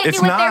 People hit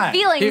It's me with their not.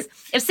 feelings.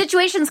 If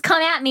situations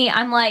come at me,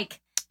 I'm like,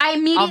 I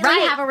immediately All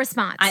right. have a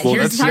response. Well,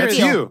 Here's that's how I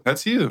feel. you.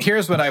 That's you.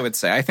 Here's what I would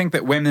say. I think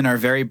that women are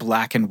very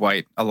black and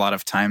white a lot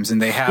of times,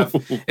 and they have,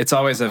 it's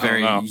always a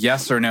very know.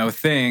 yes or no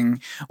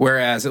thing.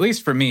 Whereas, at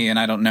least for me, and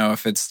I don't know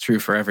if it's true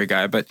for every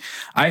guy, but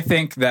I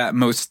think that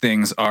most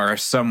things are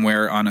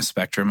somewhere on a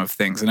spectrum of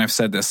things. And I've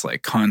said this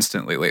like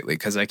constantly lately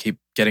because I keep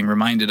getting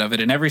reminded of it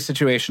in every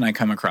situation I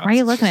come across. why are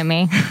you looking at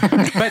me?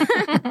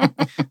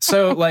 But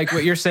so, like,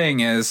 what you're saying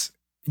is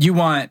you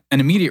want an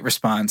immediate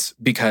response,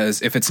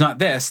 because if it's not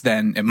this,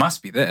 then it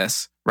must be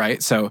this,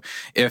 right? So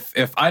if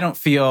I don't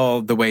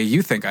feel the way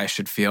you think I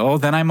should feel,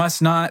 then I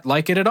must not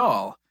like it at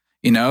all.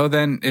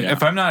 Then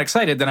if I'm not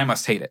excited, then I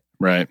must hate it.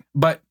 Right.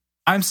 But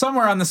I'm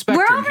somewhere on the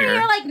spectrum We're over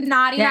here like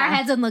nodding our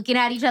heads and looking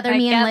at each other,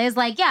 me and Liz,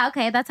 like, yeah,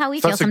 okay, that's how we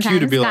feel That's a sometimes. cue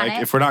to be Got like,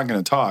 it. if we're not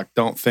going to talk,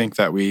 don't think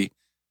that we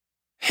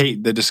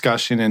hate the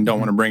discussion and don't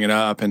want to bring it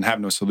up and have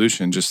no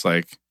solution. Just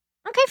like,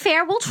 Okay,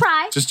 fair. We'll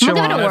try. just chill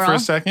give it on a it for whirl. a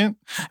second.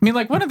 I mean,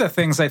 like, one of the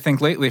things I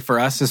think lately for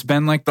us has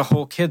been like the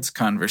whole kids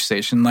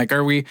conversation. Like,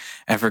 are we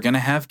ever going to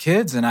have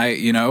kids? And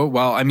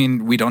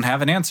we don't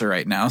have an answer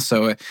right now.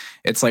 So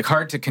it's like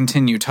hard to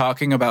continue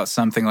talking about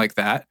something like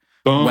that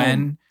Boom.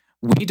 when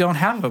we don't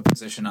have a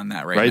position on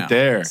that right now.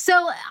 there. So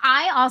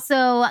I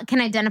also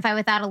can identify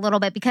with that a little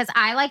bit because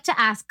I like to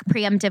ask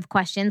preemptive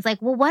questions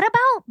like, well, what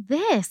about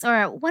this?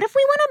 Or what if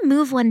we want to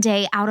move one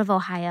day out of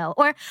Ohio?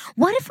 Or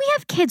what if we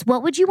have kids?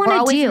 What would you want We're to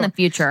always do? in the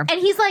future. And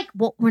he's like,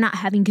 well, we're not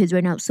having kids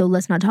right now, so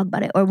let's not talk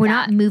about it. Or we're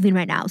not moving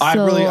right now, so I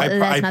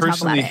let's I not talk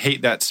personally about it.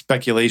 hate that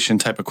speculation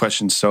type of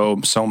question so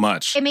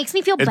much. It makes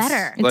me feel It's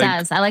better. It like,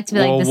 does. I like to be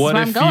like, this is what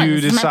where I'm if going. you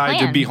This is my decide to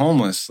plan. be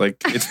homeless? Like,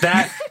 it's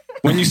that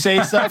when you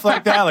say stuff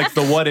like that, like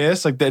the what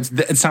ifs, like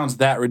it sounds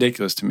that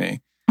ridiculous to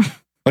me.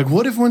 Like,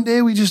 what if one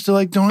day we just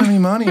like don't have any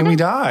money and we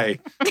die?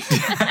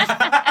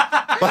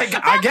 Like,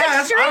 I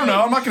guess I don't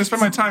know. I'm not going to spend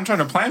my time trying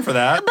to plan for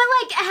that. But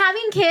like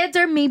having kids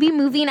or maybe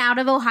moving out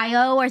of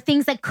Ohio or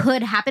things that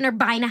could happen or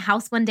buying a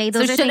house one day. So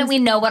Those are shouldn't things we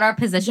know what our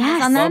position Yes.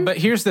 is on Well, them? but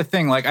here's the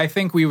thing. Like, I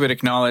think we would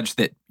acknowledge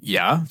that,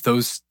 yeah,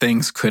 those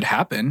things could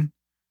happen,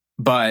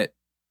 but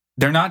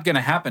they're not going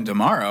to happen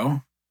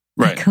tomorrow.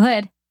 Right.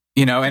 Could.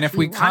 And if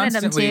we wanted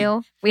them constantly,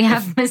 to. We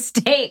have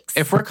mistakes.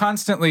 if we're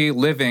constantly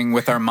living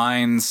with our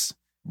minds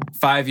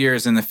 5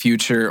 years in the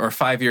future or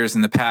 5 years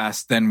in the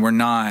past, then we're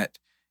not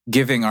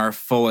giving our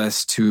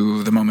fullest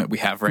to the moment we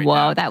have right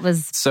now. Whoa, that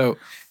was So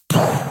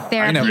I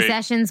Therapy know.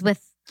 sessions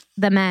with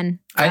the men.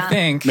 I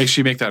think, Make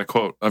sure you make that a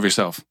quote of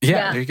yourself.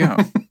 yeah, there you go.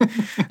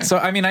 So,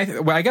 I mean,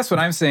 I guess what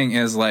I'm saying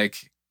is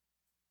like,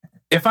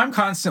 if I'm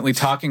constantly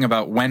talking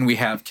about when we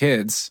have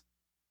kids,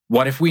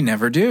 what if we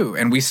never do?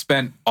 And we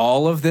spent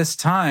all of this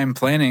time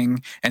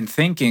planning and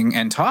thinking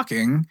and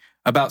talking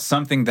about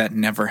something that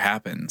never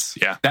happens.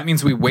 Yeah. That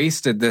means we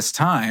wasted this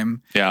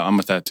time Yeah, I'm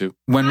with that too.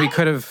 when we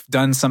could have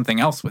done something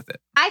else with it.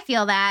 I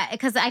feel that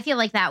because I feel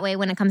like that way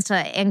when it comes to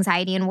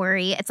anxiety and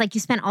worry. It's like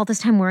you spent all this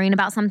time worrying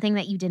about something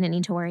that you didn't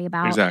need to worry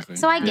about. Exactly.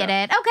 So I get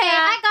it. Okay,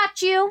 I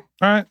got you.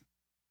 All right.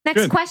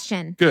 Next Good.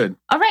 question. Good.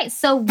 all right.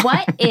 So,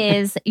 what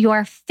is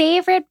your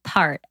favorite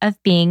part of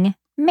being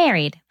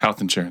married?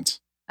 Health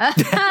insurance.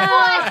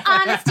 What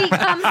honesty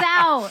comes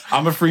out?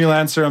 I'm a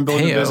freelancer. I'm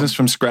building a Heyo. business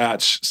from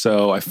scratch.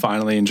 So I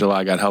finally in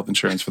July got health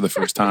insurance for the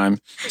first time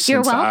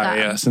You're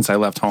welcome. since I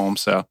left home.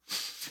 So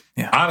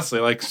Yeah. honestly,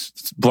 like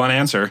blunt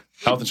answer,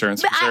 health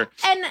insurance for sure.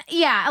 And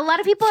yeah, a lot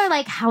of people are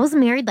like, "How's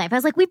married life?" I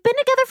was like, "We've been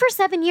together for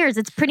 7 years.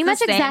 It's pretty It's much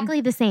the same.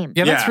 exactly the same."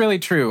 Yeah, that's Yeah. really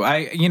true.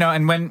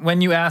 And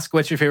when you ask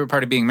what's your favorite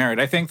part of being married,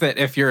 I think that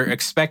if you're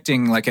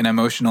expecting like an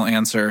emotional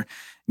answer,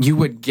 you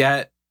would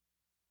get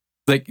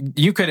like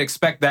you could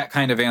expect that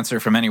kind of answer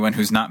from anyone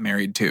who's not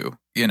married too.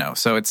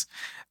 So it's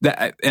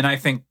that, and I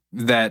think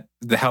that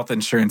the health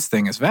insurance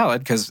thing is valid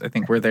because I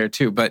think we're there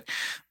too. But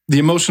The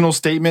emotional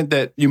statement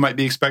that you might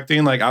be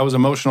expecting, like I was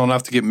emotional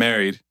enough to get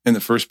married in the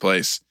first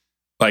place.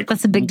 Like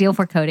That's a big deal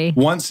for Cody.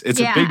 once, it's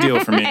a big deal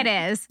for me. It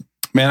is.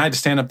 Man, I had to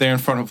stand up there in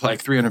front of like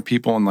 300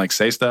 people and like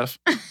say stuff.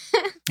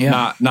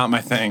 yeah, Not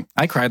my thing.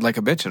 I cried like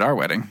a bitch at our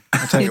wedding.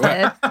 I'll tell you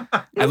what,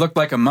 I looked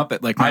like a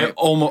Muppet. Like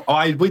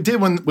We did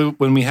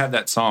when we had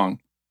that song.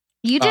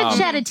 You did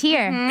shed a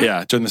tear.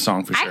 Yeah, during the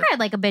song for I sure. cried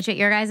like a bitch at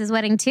your guys'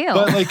 wedding too.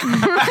 But like,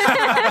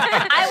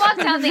 I walked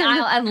down the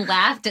aisle and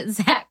laughed at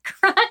Zach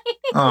crying.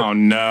 oh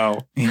no.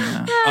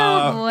 yeah.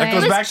 Oh, boy. That It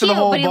goes was back to the cute,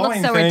 whole but he looked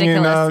Boeing so thing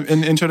ridiculous.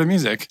 in Intro to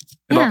Music.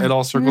 It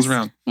all circles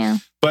around. Yeah.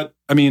 But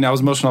I mean, I was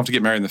emotional enough to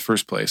get married in the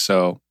first place.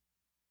 So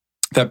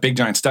that big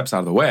giant step's out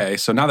of the way.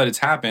 So now that it's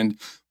happened,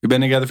 we've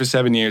been together for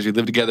 7 years. We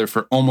lived together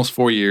for almost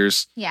 4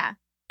 years. yeah.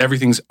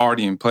 Everything's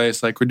already in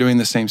place. Like we're doing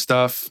the same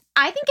stuff.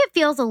 I think it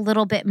feels a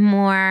little bit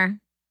more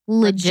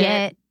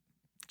legit.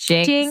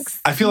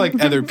 Jinx. I feel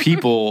like other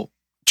people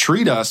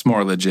treat us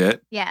more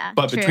legit, Yeah.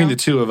 but true. between the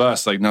two of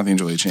us, like nothing's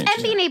really changed.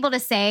 And being able to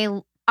say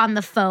on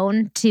the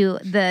phone to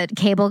the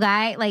cable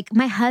guy, like,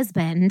 my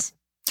husband.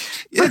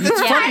 Yeah, it's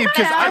Yeah, funny I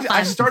because find that I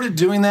fun. started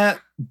doing that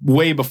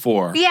way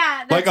before.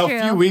 Yeah, Like that's a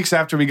true. few weeks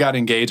after we got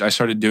engaged, I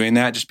started doing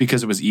that just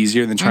because it was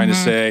easier than trying to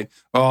say,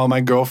 "Oh,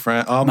 my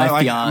girlfriend, oh My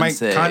my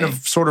fiance. kind of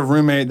sort of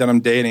roommate that I'm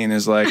dating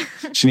is like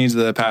she needs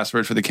the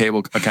password for the cable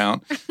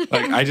account."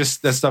 Like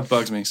that stuff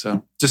bugs me.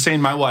 So just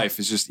saying my wife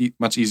is just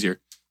much easier.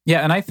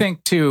 Yeah, and I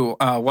think too,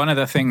 one of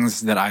the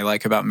things that I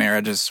like about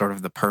marriage is sort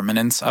of the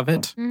permanence of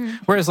it. Mhm.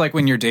 Whereas, like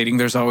when you're dating,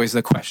 there's always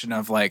the question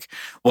of like,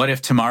 what if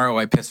tomorrow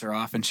I piss her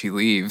off and she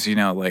leaves?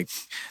 Like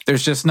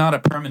there's just not a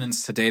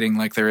permanence to dating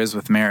like there is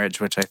with marriage,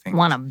 which I think.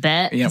 Want to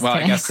bet? Yeah, Just well, I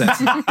kidding. guess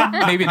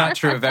that's maybe not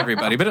true of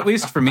everybody, but at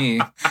least for me,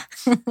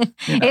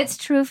 It's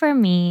true for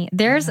me.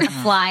 There's a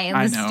fly in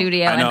I the know.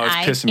 studio, I know, and it's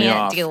I pissing me can't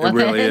off. deal It with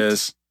really it.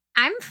 is.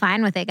 I'm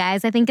fine with it,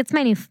 guys. I think it's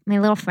my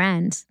little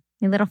friend,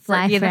 my little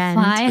fly You the friend.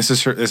 fly?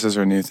 This is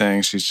her new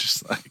thing. She's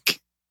just like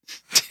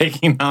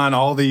taking on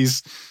all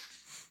these.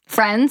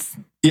 Friends.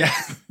 Yeah.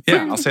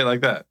 I'll say it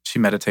like that. She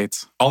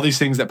meditates. All these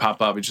things that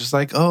pop up. It's just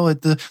like, oh,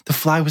 the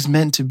fly was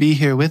meant to be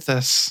here with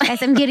us.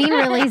 Guys, I'm getting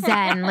really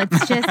zen.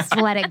 Let's just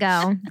let it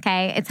go.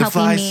 Okay, it's The helping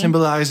fly me.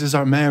 symbolizes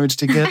our marriage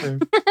together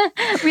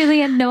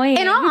Really annoying.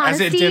 In all as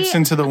it honesty, dips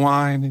into the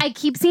wine. I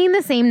keep seeing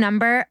the same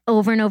number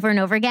over and over and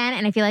over again,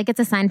 and I feel like it's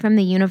a sign from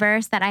the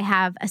universe that I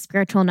have a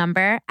spiritual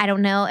number. I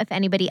don't know if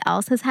anybody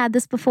else has had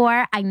this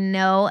before. I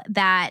know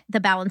that the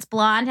Balanced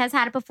Blonde has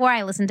had it before.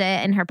 I listened to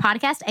it in her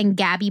podcast, and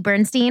Gabby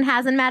Bernstein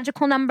has a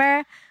magical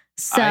number.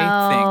 So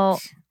I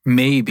think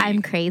maybe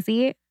I'm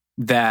crazy.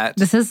 that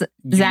This is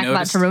you Zach about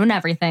noticed- to ruin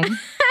everything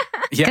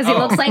Yeah, because he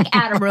looks like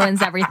Adam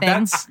ruins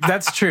everything.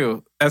 That's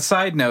true. A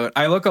side note,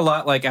 I look a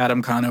lot like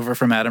Adam Conover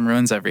from Adam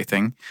Ruins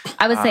Everything.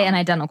 I would say an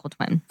identical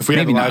twin. If we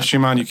had a maybe live not.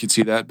 stream on, you could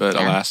see that, but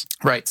Yeah. alas.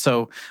 Right.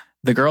 So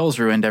the girls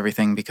ruined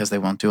everything because they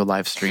won't do a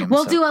live stream.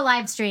 We'll so. do a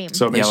live stream.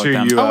 So make Yell at sure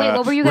them. you Oh, wait,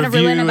 what were you gonna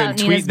review ruin about and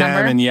Nina's tweet them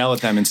number? and yell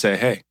at them and say,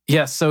 hey,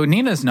 Yeah, so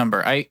Nina's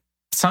number,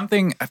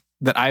 something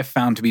that I've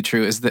found to be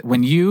true is that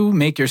when you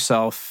make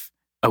yourself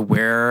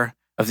aware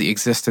of the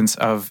existence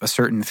of a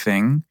certain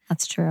thing,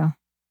 That's true.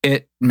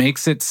 it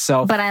makes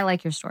itself But I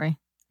like your story.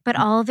 But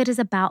all of it is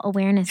about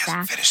awareness, he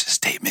hasn't Zach. finished the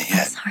statement I'm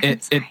yet. sorry.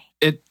 I'm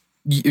sorry.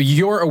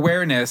 your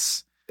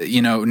awareness,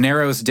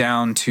 narrows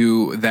down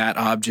to that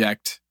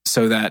object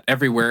so that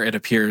everywhere it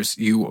appears,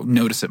 you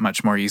notice it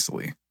much more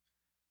easily.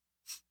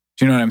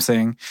 Do you know what I'm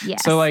saying?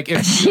 Yes. So like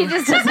if She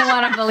just doesn't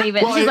want to believe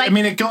it. Well, She's like, I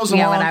mean, it goes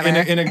yeah, along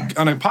whatever.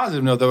 on a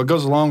positive note, though. It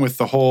goes along with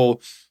the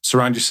whole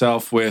surround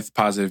yourself with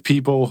positive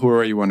people,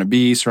 whoever you want to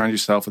be, surround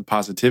yourself with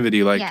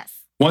positivity. Like yes.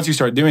 once you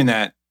start doing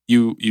that,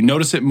 you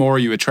notice it more,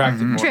 you attract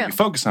it Mhm. more, True. you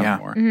focus on Yeah. it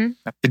more. Mhm.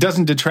 It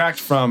doesn't detract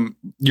from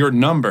your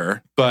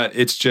number, but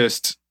it's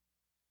just,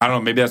 I don't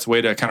know, maybe that's a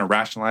way to kind of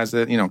rationalize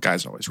it.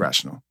 Guys are always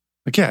rational.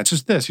 Like, yeah, it's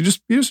just this. You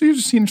just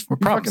seen we're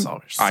problem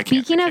solvers.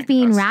 Speaking of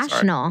being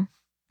rational,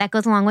 that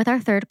goes along with our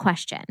third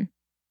question.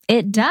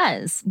 it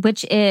does,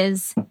 which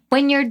is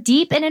when you're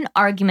deep in an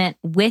argument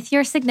with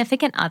your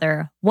significant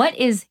other, what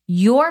is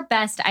your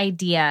best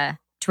idea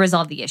to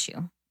resolve the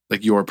issue?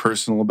 Like your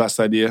personal best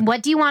idea.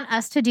 What do you want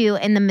us to do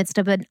in the midst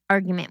of an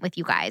argument with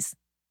you guys?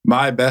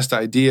 My best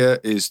idea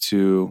is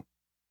to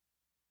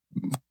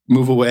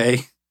move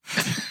away.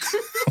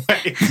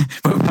 Wait.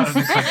 Move out of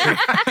the country.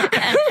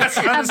 That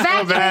sounds so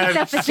Evacuate bad.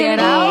 the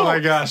facility. Oh my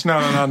gosh.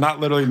 No, not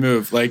literally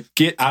move. Like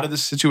get out of the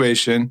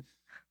situation,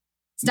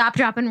 Stop,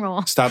 drop, and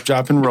roll. stop,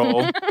 drop, and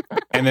roll,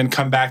 and then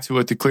come back to it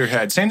with a clear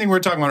head. Same thing we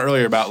were talking about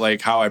earlier about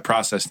like how I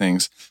process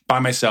things by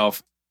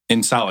myself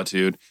in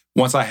solitude.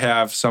 Once I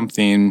have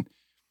something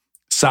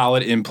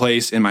solid in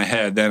place in my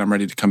head, then I'm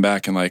ready to come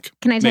back and like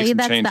Can I tell make you some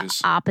that's changes.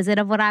 the opposite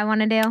of what I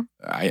want to do?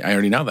 I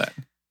already know that.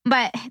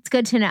 But it's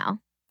good to know.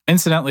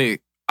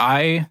 Incidentally,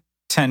 I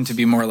tend to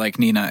be more like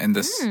Nina in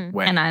this Mm.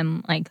 way. And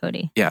I'm like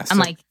Cody. yeah, I'm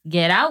so like,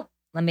 get out.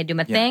 Let me do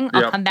my Yeah. thing.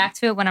 I'll Yep. come back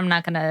to it when I'm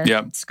not going to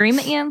Yep. scream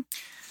at you.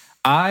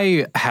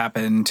 I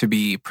happen to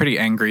be pretty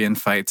angry in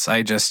fights.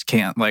 I just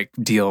can't like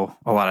deal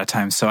a lot of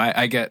times. So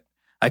I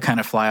kind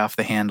of fly off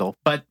the handle.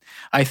 But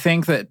I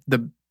think that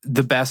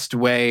the best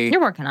way. You're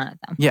working on it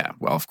though. Yeah,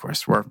 well, of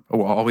course, we're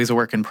always a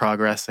work in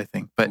progress, I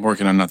think. But I'm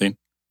working on nothing.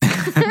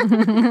 never.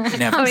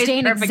 I'm Always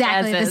staying perfect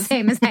exactly as the is.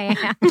 same as I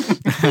am.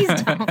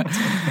 Please don't.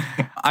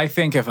 I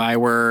think if I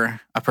were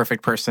a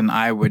perfect person,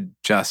 I would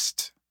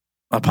just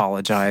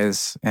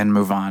apologize and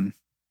move on.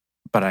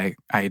 But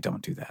I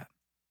don't do that.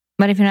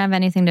 What if you don't have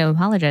anything to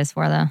apologize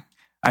for though?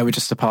 I would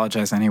just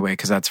apologize anyway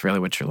because that's really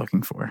what you're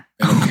looking for.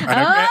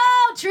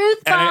 Oh,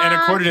 truth bomb. And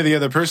according to the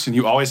other person,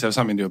 you always have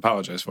something to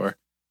apologize for.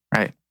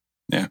 Right.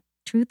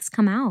 Truths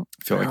come out.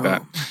 I feel like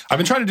that. I've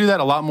been trying to do that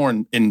a lot more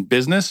in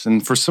business.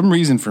 And for some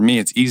reason, for me,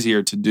 it's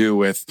easier to do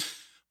with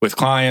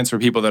clients or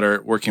people that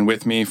are working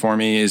with me. For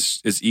me,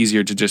 is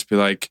easier to just be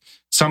like,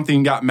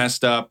 something got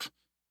messed up.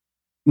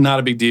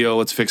 Not a big deal.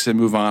 Let's fix it.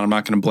 Move on. I'm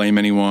not going to blame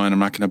anyone. I'm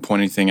not going to point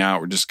anything out.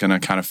 We're just going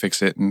to kind of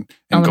fix it and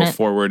Own go it.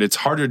 forward. It's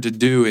harder to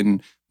do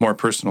in more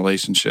personal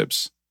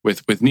relationships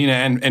with Nina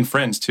and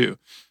friends too.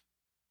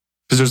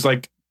 Because there's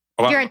like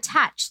a lot. You're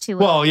attached to it.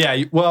 Well, yeah.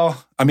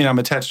 I mean, I'm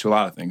attached to a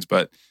lot of things,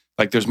 but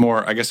like there's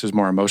more, I guess there's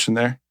more emotion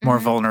there. More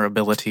Mhm.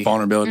 vulnerability,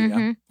 Vulnerability. Mhm. Yeah.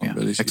 yeah,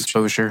 Vulnerability is huge.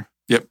 exposure.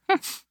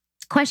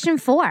 Question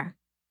 4.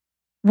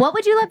 What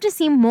would you love to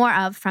see more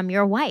of from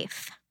your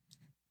wife?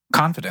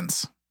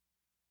 Confidence.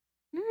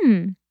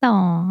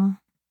 Aw.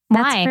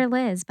 That's Why? for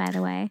Liz, by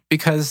the way.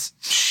 Because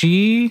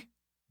she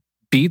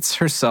beats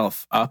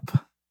herself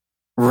up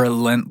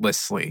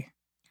relentlessly.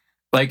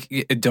 Like,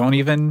 don't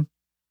even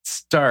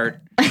start.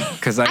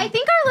 Because I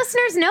think our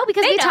listeners know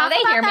because They we know, talk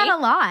they about hear that me. a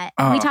lot.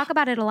 Oh. We talk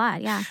about it a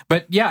lot, yeah.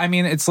 But yeah, I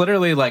mean, it's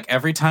literally like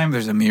every time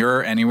there's a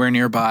mirror anywhere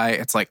nearby,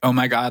 it's like, oh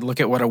my God, look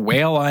at what a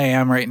whale I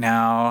am right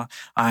now.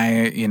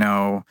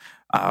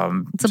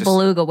 It's a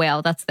beluga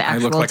whale. That's the I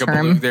actual look like a term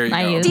beluga. There you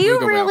I go. use. Do you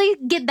Beluga whale. really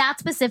get that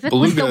specific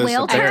Beluga with the is a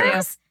whale bear.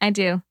 terms? I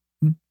do.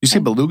 You say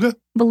beluga?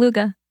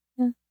 Beluga.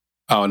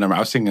 Oh, no, I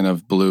was thinking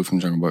of Baloo from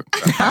Jungle Book.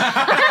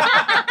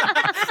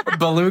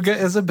 Beluga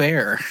is a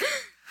bear.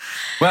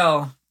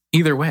 Well,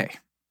 either way.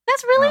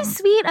 That's really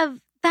sweet of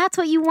that's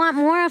what you want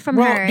more of from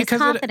Well, her is because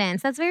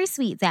confidence. That's very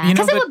sweet, Zach. You know,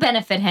 Because it but- would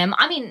benefit him.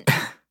 I mean,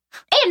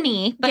 and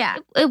me. But Yeah.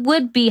 it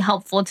would be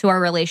helpful to our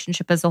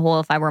relationship as a whole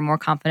if I were a more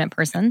confident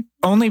person.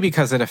 Only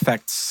because it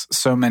affects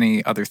so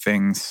many other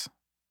things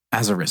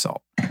as a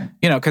result.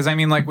 Because I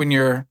mean, like when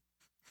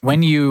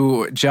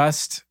you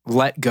just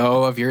let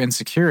go of your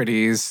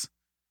insecurities,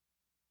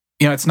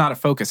 it's not a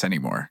focus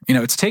anymore.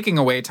 It's taking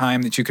away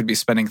time that you could be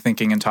spending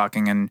thinking and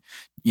talking and,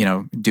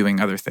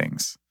 doing other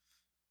things.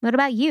 What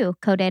about you,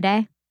 Kodede?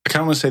 I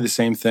kind of want to say the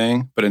same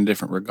thing, but in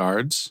different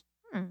regards.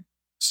 Hmm.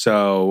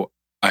 So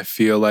I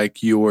feel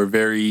like you were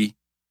very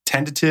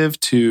tentative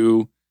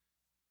to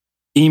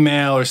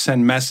email or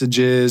send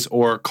messages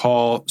or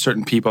call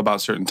certain people about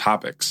certain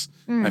topics.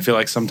 Mm. I feel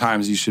like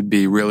sometimes you should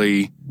be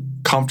really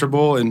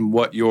comfortable in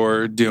what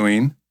you're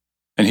doing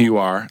and who you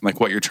are, like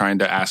what you're trying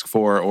to ask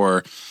for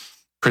or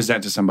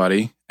present to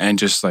somebody, and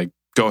just like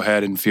go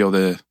ahead and feel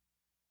the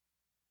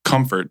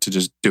comfort to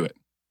just do it.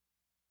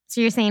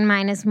 So you're saying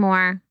mine is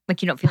more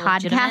Like you don't feel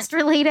podcast legitimate.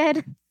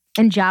 related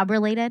and job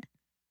related?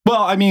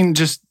 Well, I mean,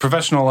 just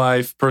professional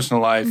life,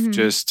 personal life, Mhm.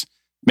 just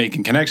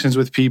making connections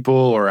with people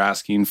or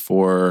asking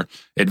for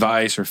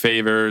advice or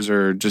favors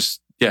or just,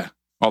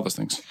 all those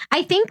things.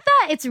 I think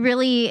that it's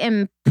really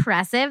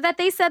impressive that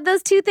they said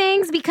those two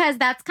things because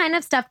that's kind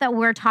of stuff that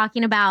we're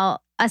talking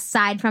about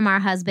aside from our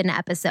husband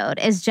episode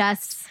is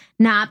just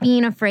not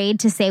being afraid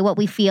to say what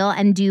we feel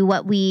and do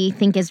what we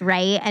think is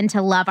right and to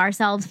love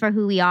ourselves for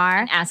who we are.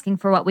 And asking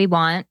for what we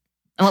want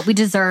and what we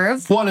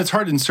deserve. Well, and it's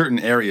hard in certain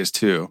areas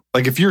too.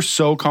 Like if you're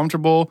so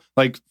comfortable,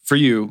 like for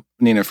you,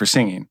 Nina, for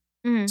singing,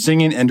 Mhm.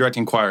 singing and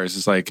directing choirs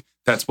is like,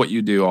 that's what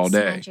you do all It's my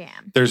day.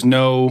 jam.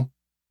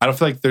 I don't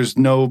feel like there's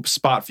no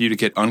spot for you to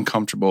get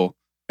uncomfortable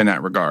in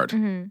that regard.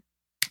 Mhm.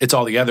 It's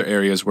all the other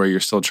areas where you're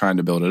still trying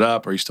to build it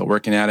up or you're still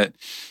working at it.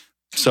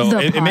 So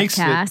The it makes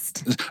it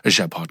podcast.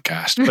 a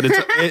podcast, but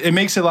it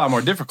makes it a lot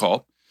more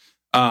difficult.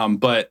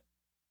 But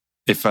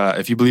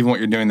if you believe in what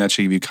you're doing, that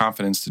should give you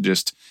confidence to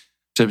just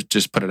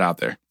put it out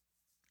there.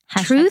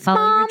 Hashtag Truth follow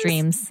your bombs?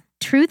 dreams.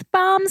 Truth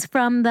bombs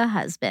from the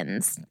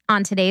husbands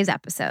on today's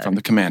episode. From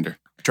the commander.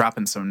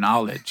 Dropping some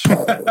knowledge.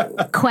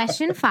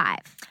 Question 5.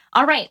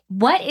 All right.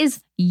 What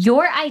is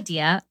your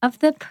idea of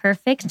the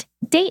perfect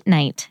date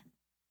night?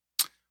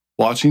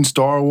 Watching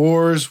Star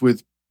Wars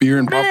with beer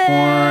and popcorn,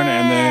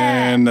 and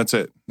then that's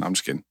it. No, I'm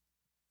just kidding.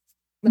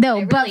 No,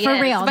 It but really for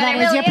is. real, But that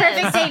it is your really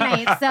perfect is. date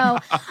night. So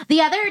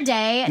the other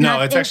day,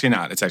 No, it's actually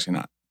not. It's actually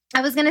not. I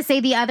was going to say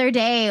the other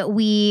day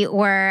we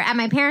were at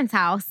my parents'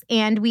 house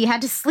and we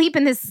had to sleep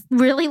in this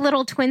really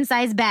little twin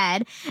size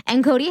bed.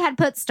 And Cody had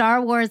put Star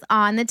Wars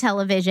on the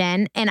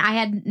television and I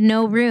had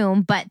no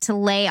room but to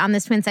lay on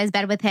this twin size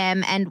bed with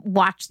him and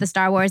watch the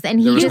Star Wars. And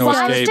There he was just no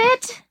watched escape.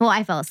 it. Well,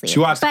 I fell asleep. She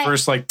watched the But-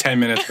 first 10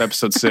 minutes of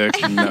episode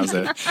 6, and that was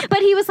it. But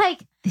he was like,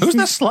 Who's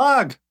the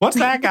slug? What's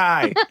that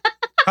guy?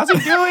 How's he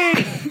doing?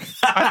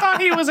 I thought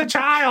he was a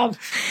child.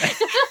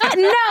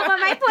 no, but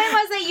my point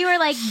was that you were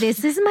like,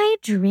 this is my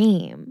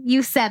dream.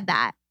 You said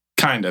that.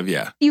 Kind of,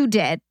 yeah. You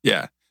did.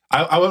 Yeah.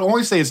 I would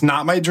only say it's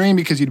not my dream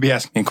because you'd be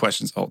asking me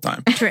questions the whole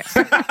time. True.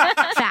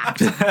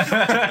 Fact.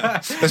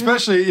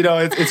 Especially,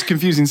 it's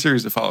confusing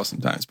series to follow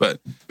sometimes. But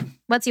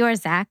What's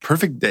yours, Zach?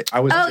 perfect day. I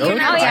was Oh, you're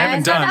not- I yeah,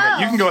 haven't I said, done. But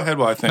you oh. can go ahead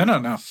while I think.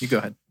 No. You go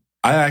ahead.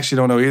 I actually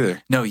don't know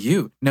either. No,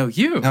 you. No,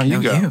 you go.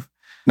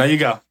 Now you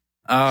go.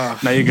 Oh,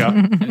 Now you go.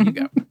 there you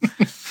go.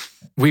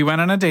 We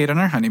went on a date on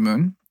our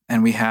honeymoon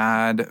and we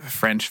had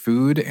French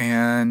food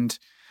and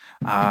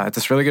at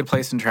this really good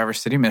place in Traverse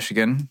City,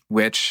 Michigan,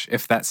 which,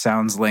 if that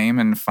sounds lame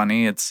and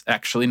funny, it's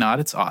actually not.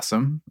 It's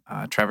awesome.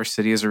 Traverse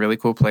City is a really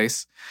cool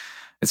place.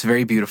 It's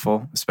very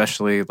beautiful,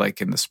 especially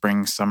like in the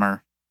spring,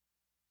 summer.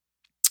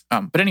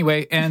 But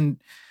anyway,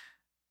 and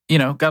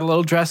got a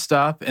little dressed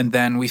up, and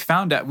then we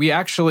found out we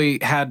actually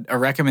had a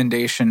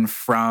recommendation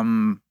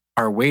from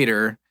our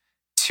waiter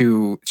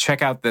to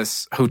check out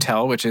this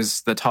hotel, which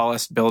is the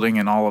tallest building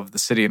in all of the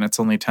city, and it's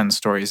only 10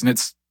 stories, and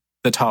it's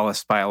the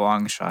tallest by a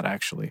long shot,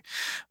 actually.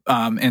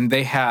 And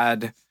they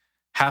had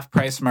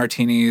half-price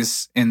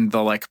martinis in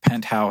the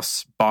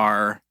penthouse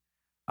bar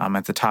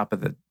at the top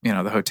of the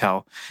the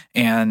hotel,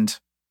 and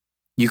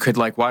you could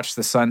watch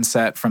the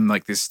sunset from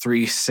these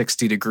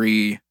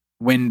 360-degree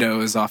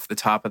windows off the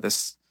top of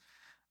this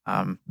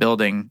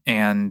building,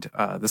 and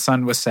the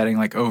sun was setting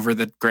over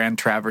the Grand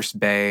Traverse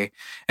Bay,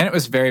 and it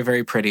was very,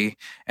 very pretty.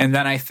 And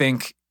then I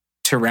think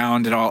to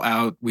round it all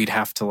out, we'd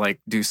have to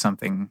do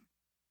something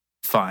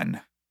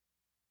fun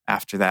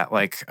after that,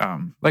 like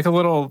a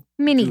little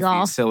Mini goofy,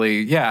 golf.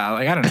 silly, yeah,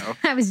 I don't know.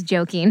 I was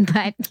joking,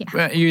 but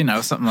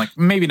yeah. Something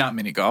maybe not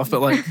mini golf, but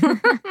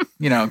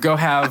go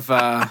have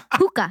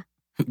Hookah.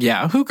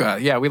 hookah.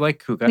 Yeah, we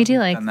like hookah. We do We've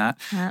like done that.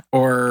 that.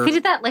 Or We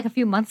did that a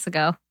few months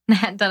ago. I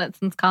hadn't done it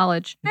since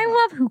college. I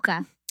love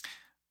hookah.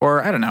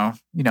 or I don't know,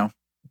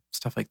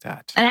 stuff like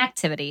that. An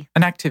activity.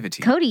 An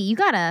activity. Cody, you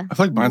gotta I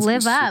feel like mine's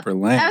live up. super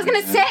lame. I was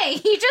gonna man. say,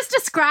 he just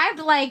described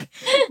like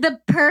the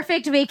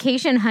perfect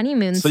vacation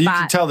honeymoon So spot. you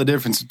can tell the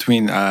difference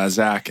between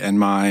Zach and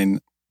mine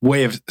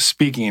way of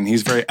speaking.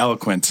 He's very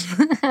eloquent,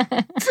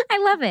 I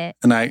love it.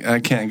 and I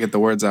can't get the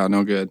words out.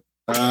 No good.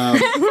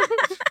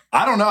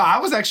 I don't know. I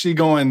was actually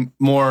going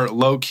more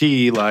low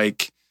key,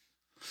 like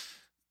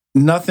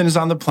nothing is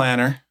on the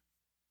planner.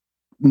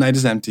 Night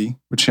is empty.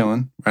 We're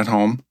chilling. We're at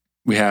home.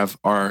 We have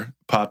our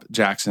pup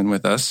Jackson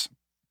with us.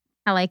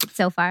 I like it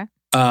so far.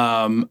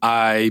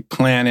 I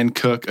plan and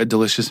cook a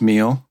delicious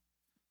meal.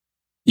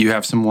 You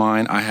have some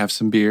wine. I have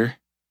some beer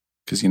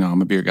because,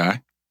 I'm a beer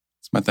guy.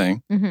 It's my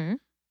thing. Mm-hmm.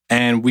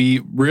 And we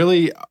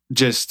really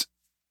just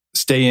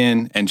stay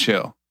in and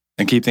chill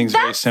and keep things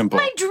very That's simple.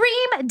 my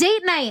dream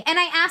date night, and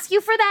I ask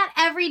you for that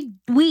every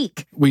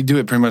week. We do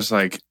it pretty much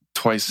like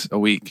twice a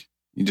week.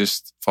 You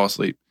just fall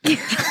asleep. and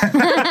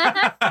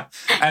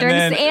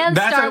And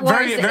that's Star a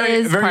very, Wars very,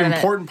 is very part of it.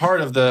 important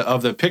part of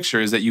the picture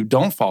is that you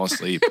don't fall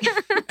asleep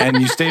and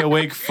you stay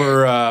awake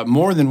for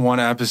more than one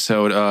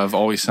episode of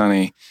Always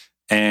Sunny.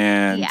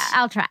 And Yeah,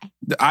 I'll try.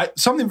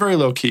 something very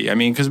low key. I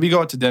mean, because we go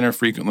out to dinner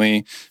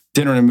frequently,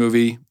 dinner and a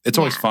movie. It's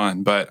always Yeah.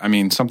 fun, but I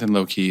mean, something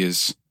low key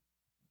is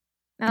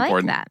I like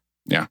important. that.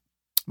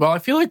 Well, I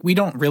feel like we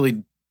don't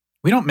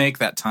make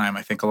that time,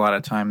 I think, a lot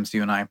of times,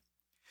 you and I.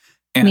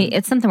 And,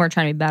 It's something we're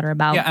trying to be better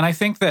about. yeah, and I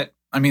think that,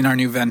 our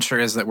new venture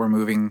is that we're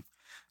moving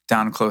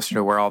down closer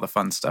to where all the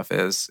fun stuff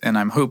is. And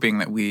I'm hoping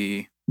that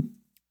we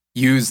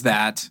use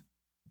that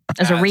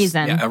As a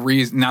reason. Yeah, a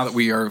reason. Now that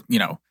we are,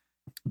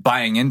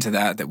 buying into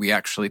that we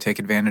actually take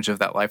advantage of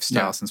that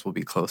lifestyle Yeah. since we'll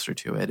be closer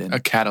to it. And a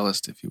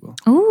catalyst, if you will.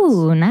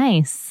 Ooh,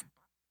 nice.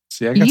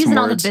 See, I You're got some using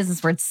all the words.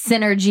 business words.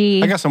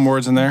 Synergy. I got some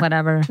words in there.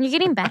 Whatever. You're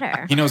getting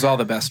better. he knows all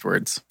the best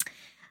words.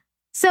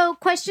 So,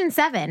 question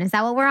 7, is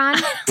that what we're on?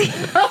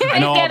 I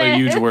know all the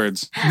huge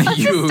words. Let's just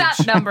Huge.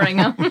 stop numbering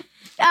them.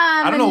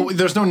 I don't know.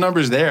 There's no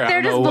numbers there. I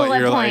They're don't just know what bullet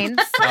you're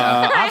points. like.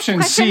 Option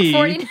Question C.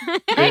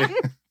 49.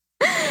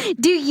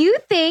 Do you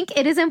think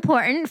it is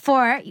important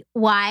for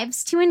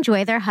wives to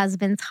enjoy their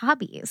husband's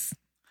hobbies?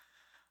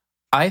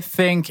 I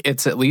think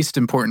it's at least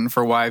important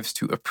for wives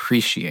to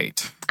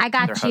appreciate I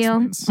got their you.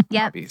 husbands'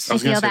 Yep. hobbies. I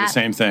was going feel to say the that.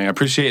 same thing.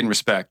 Appreciate and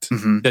respect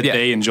Mhm. that Yeah.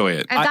 they enjoy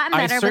it. I've gotten I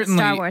better with certainly-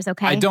 Star Wars,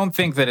 okay? I don't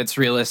think that it's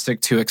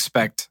realistic to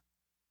expect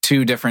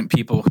two different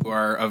people who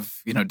are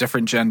of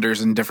different genders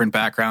and different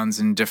backgrounds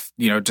and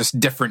just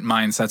different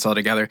mindsets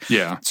altogether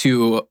Yeah.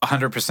 to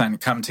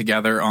 100% come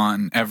together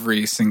on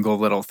every single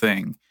little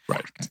thing.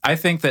 Right. I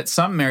think that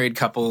some married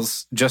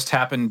couples just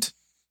happened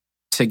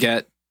to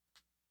get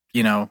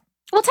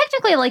Well,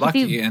 technically, like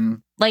lucky if you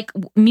and like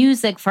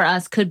music for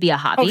us could be a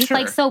hobby. Oh, sure.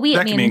 Like so we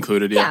That I mean, can be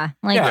included. Yeah.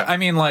 like yeah, I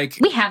mean like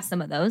we have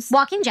some of those.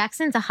 Walking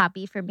Jackson's a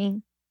hobby for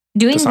me.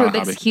 Doing That's not a Rubik's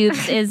hobby.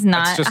 cubes is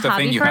not just a a thing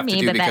hobby you for have to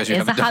me, do but that because you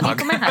is have a a hobby dog.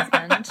 for my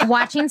husband.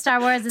 Watching Star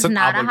Wars is an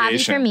not a hobby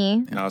obligation. for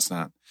me. No, it's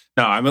not.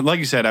 No, I mean, like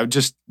you said, I would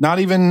just not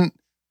even.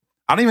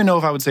 I don't even know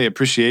if I would say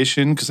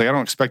appreciation because I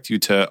don't expect you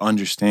to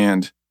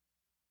understand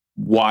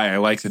why I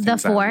like the The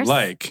things that I Force?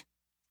 like.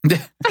 She's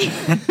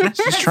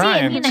See,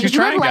 trying. you She's would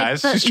trying, like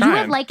guys. the- She's You would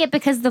trying. like it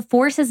because the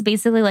Force is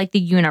basically like the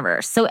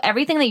universe. So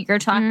everything that you're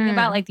talking Mm.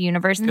 about, like the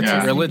universe, it's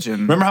Yeah. a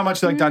religion. Remember how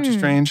much you like Doctor Mm.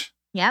 Strange?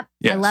 Yep.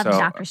 Yeah, I love so-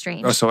 Doctor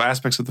Strange. So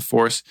aspects of the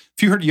Force.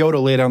 If you heard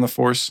Yoda lay down the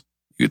Force,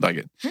 you'd like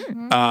it.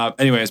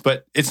 Anyways,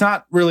 but it's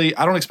not really.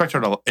 I don't expect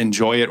her to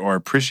enjoy it or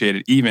appreciate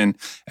it even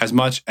as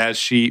much as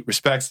she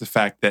respects the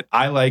fact that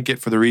I like it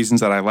for the reasons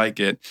that I like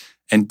it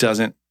and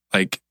doesn't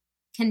like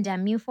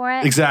Condemn you for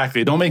it?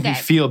 exactly. Don't make me Okay.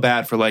 feel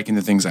bad for liking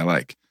the things I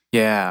like.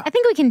 Yeah. I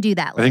think we can do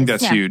that. I think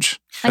Liz. that's Yeah. huge.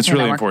 I That's can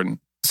really that work. important.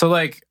 So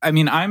like,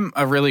 I'm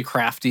a really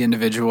crafty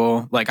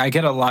individual. Like I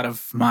get a lot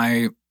of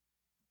my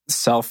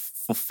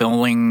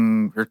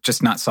self-fulfilling or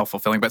just not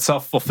self-fulfilling, but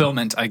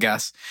self-fulfillment, I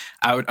guess,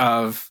 out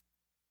of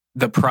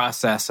the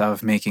process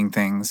of making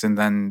things and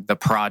then the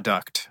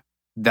product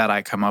that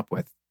I come up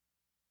with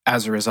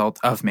as a result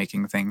of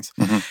making things.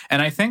 Mhm.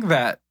 And I think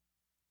that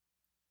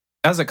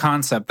as a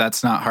concept,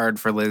 that's not hard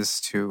for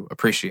Liz to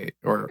appreciate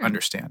or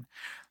understand.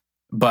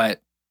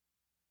 But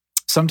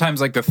sometimes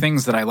like the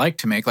things that I like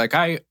to make, like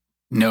I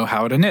know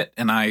how to knit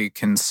and I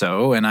can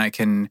sew and I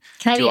can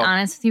Can I do be all-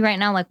 honest with you right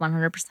now? Like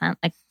 100%,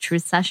 like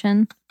truth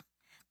session.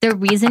 The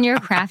reason your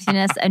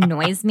craftiness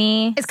annoys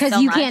me It's 'cause so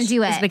you much can't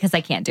do is it. because I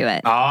can't do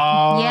it.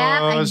 Oh, Yeah,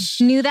 I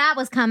knew that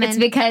was coming. It's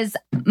because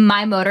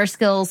my motor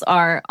skills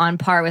are on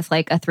par with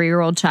like a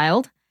 3-year-old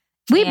child.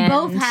 we and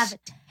both have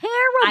I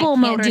terrible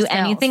can't motor do skills.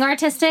 anything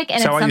artistic, and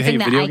Is that it's why you hate something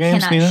that video I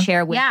games, cannot Nina?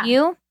 share with Yeah.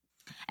 you.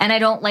 And I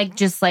don't like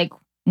just like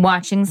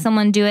watching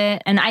someone do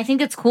it. And I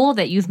think it's cool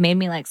that you've made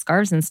me like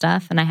scarves and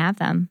stuff, and I have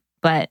them.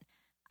 But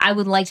I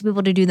would like to be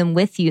able to do them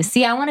with you.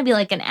 See, I want to be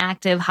like an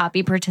active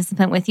hobby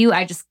participant with you.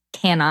 I just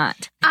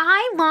cannot.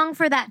 I long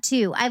for that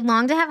too. I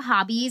long to have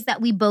hobbies that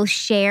we both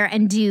share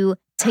and do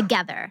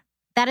together.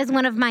 That is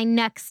one of my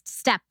next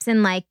steps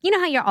in like, you know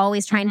how you're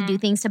always trying to do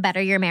things to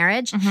better your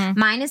marriage? Mhm.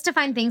 Mine is to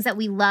find things that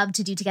we love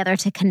to do together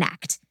to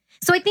connect.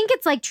 So I think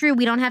it's like true.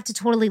 We don't have to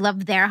totally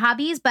love their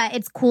hobbies, but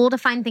it's cool to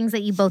find things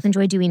that you both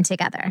enjoy doing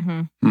together.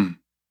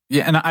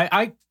 Yeah, and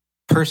I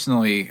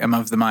personally am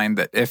of the mind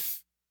that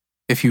if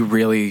you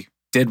really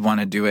did want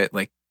to do it,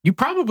 like you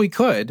probably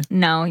could.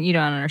 No, you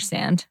don't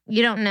understand.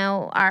 You don't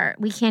know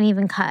we can't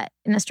even cut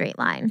in a straight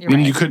line. You're I mean,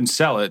 right. you couldn't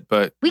sell it,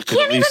 but We you could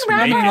can't at even least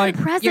wrap make our it. like,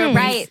 presents. You're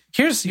right.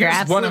 Here's You're one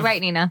absolutely of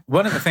right, Nina.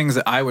 one of the things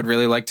that I would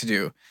really like to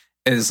do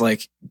is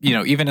like,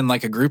 even in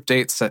like a group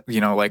date,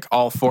 like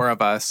all four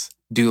of us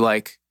do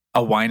like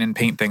a wine and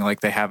paint thing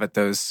like they have at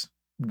those,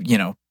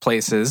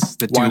 places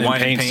that do Wine and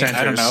wine and paint paint.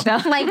 I don't know.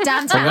 centers. Like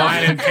downtown.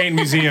 Wine and paint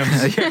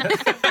museums.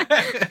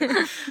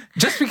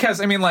 Just because,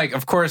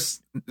 of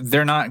course,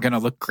 they're not going to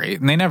look great,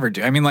 and they never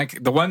do. I mean,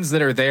 like the ones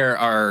that are there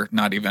are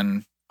not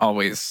even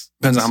always.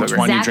 Depends on how much great.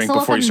 wine you Zach's drink will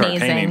look before you start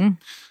amazing. painting.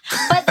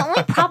 But the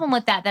only problem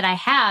with that I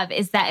have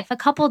is that if a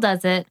couple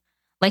does it,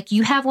 like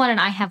you have one and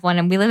I have one,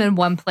 and we live in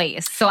one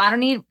place, so I don't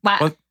need. Well,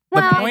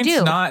 Well, the I point's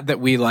do. not that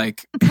we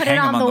like Put hang it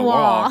on them the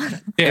wall.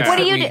 Yeah. What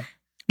do that you we- do?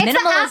 It's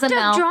an act Minimalism, of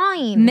Mel.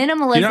 drawing.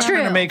 Minimalism. You're not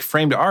trying to make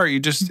framed art.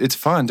 It's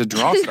fun to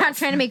draw You're stuff. not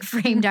trying to make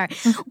framed art.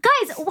 Guys,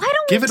 why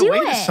don't Give we it do away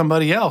it? to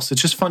somebody else. It's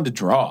just fun to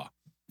draw.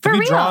 For Have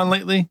you real. drawn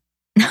lately?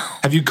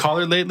 Have you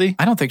colored lately?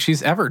 I don't think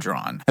she's ever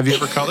drawn. Have you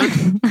ever colored?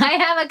 I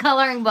have a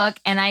coloring book,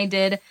 and I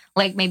did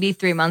like maybe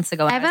 3 months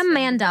ago. I have a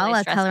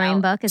mandala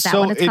coloring book. Is that So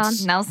what it's called?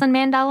 it's- Nelson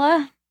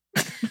Mandela.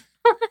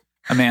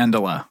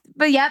 Amandala.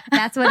 But yep,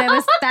 that's what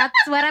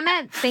I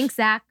meant. Thanks,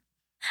 Zach.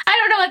 I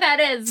don't know what that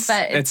is,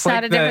 but It's not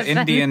like a the different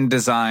Indian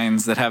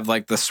designs that have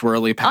like the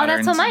swirly Oh,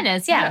 patterns. that's what mine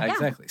is. Yeah.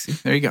 Exactly. See,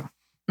 there you go.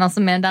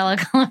 Nelson Mandela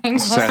coloring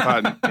So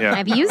I book. thought, yeah.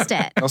 I've used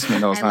it. Nelson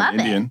Mandela's I not love it.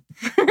 Indian.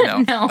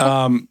 No.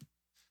 No.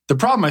 The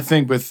problem I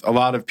think with a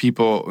lot of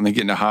people when they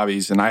get into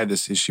hobbies, and I had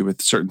this issue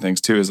with certain things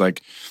too, is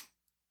like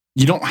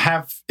it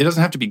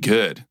doesn't have to be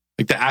good.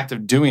 Like the act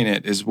of doing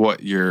it is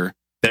what you're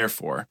there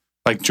for.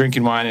 Like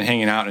drinking wine and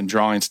hanging out and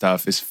drawing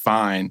stuff is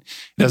fine.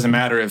 It doesn't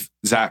matter if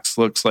Zach's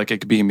looks like it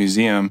could be a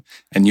museum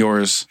and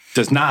yours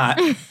does not.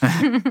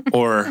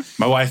 Or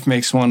my wife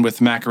makes one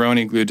with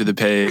macaroni glued to the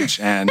page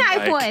and I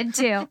like, would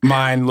too.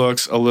 mine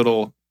looks a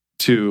little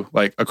too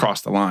like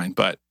across the line.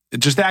 But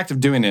just the act of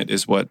doing it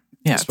is what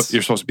Yeah,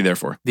 you're supposed to be there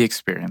for. the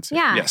experience.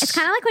 Yeah, Yes. it's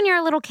kind of like when you're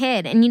a little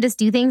kid and you just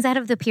do things out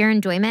of the pure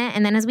enjoyment,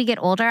 and then as we get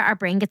older, our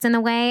brain gets in the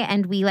way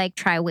and we like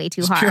try way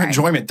too Just hard. pure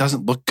enjoyment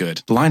doesn't look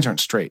good. The lines aren't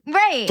straight.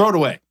 Right. Throw it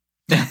away.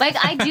 Like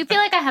I do feel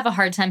like I have a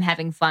hard time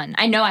having fun.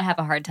 I know I have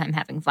a hard time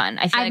having fun.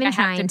 I feel I've like been I have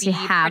trying to to be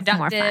have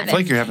more productive fun. I feel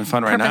like you're having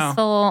fun right now.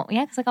 purposeful.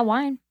 Yeah, because I got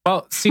wine.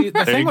 Well, see, the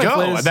There thing you with go.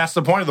 Liz, That's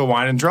the point of the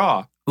wine and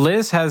draw.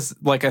 Liz has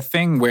like a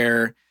thing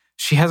where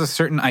she has a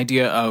certain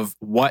idea of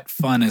what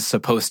fun is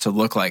supposed to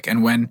look like.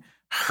 And when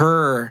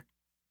her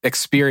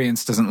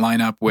experience doesn't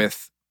line up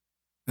with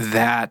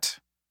that,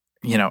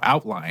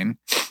 outline,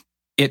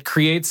 it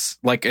creates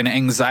like an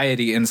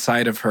anxiety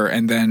inside of her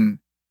and then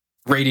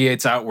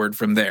radiates outward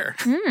from there.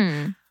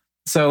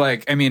 So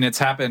like, it's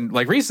happened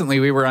like recently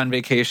we were on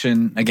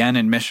vacation again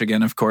in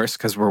Michigan, of course,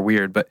 because we're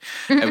weird, but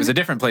it was a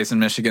different place in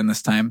Michigan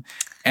this time.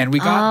 And we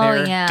got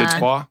there. Yeah.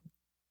 Detroit?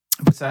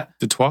 What's that?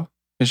 Detroit,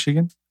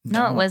 Michigan?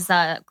 No, it was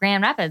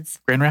Grand Rapids.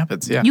 Grand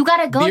Rapids. Yeah. You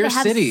got to go. Beer They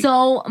have City.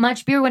 so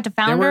much beer. We went to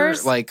There were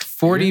Founders. like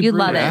 40 You'd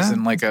love breweries it.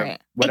 and like It's a great.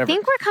 whatever. I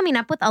think we're coming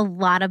up with a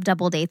lot of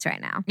double dates right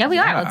now. Yeah, we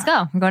Yeah. are. Let's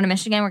go. We're going to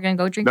Michigan. We're going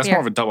to go drink That's beer.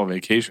 more of a double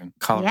vacation.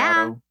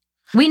 Colorado.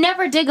 We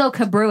never did go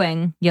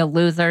cabrewing, you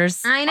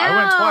losers. I know. I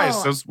went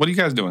twice. What are you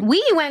guys doing?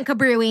 We went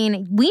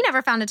cabrewing. We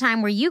never found a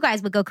time where you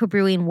guys would go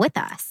cabrewing with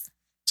us.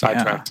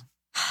 Sidetracked.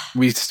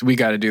 We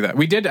got to do that.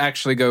 We did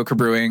actually go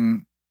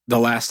cabrewing the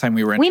last time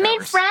we were in We made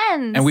Traverse.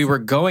 friends. And we were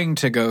going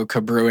to go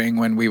cabrewing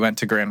when we went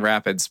to Grand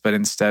Rapids, but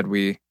instead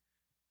we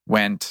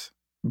went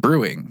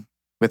brewing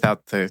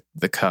without the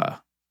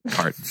ca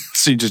part.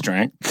 So you just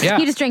drank? Yeah.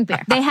 You just drink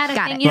beer. They had a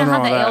Got thing. it. You know Nothing how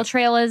wrong the with ale that.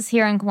 trail is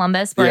here in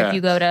Columbus, where Yeah. if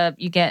you go to,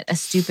 you get a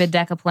stupid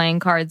deck of playing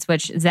cards,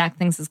 which Zach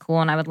thinks is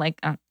cool, and I would like.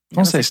 I Don't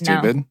was say like, no.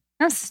 stupid.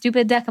 No,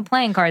 stupid deck of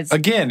playing cards.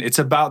 Again, it's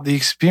about the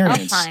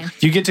experience. Oh, fine.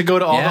 You get to go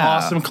to all the Yeah.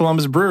 awesome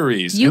Columbus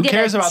breweries. You Who get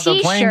cares a about the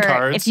playing t-shirt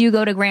cards? if you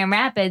go to Grand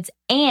Rapids,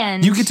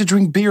 and You get to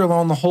drink beer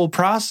along the whole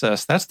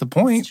process. That's the It's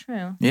point.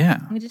 true. Yeah.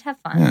 We did have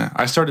fun. Yeah.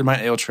 I started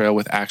my ale trail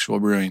with Actual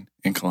Brewing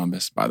in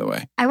Columbus, by the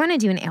way. I want to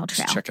do an ale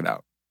trail. Just check it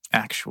out.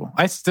 Actual.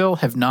 I still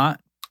have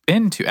not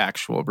been to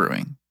actual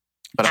brewing.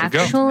 But I would go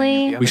to Actually-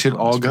 many of the We other should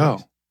all Columbus go.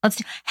 breweries. Let's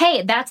do.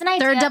 Hey, that's an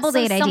idea. Third double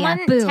date idea.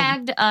 Someone Boom.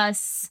 tagged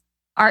us,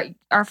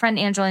 our friend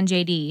Angela and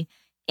JD,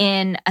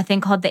 in a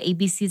thing called the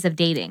ABCs of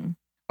dating,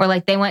 where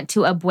like they went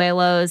to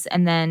Abuelos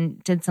and then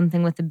did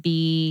something with the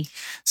B,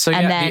 So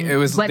and yeah, then it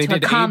was went they to a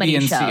did comedy A,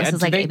 B, and show. C. So it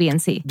was like Did A, B,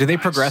 and C. Do they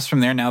Nice. progress from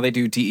there? Now they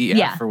do DEF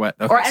Yeah. or what?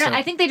 Okay, Or I, so,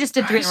 I think they just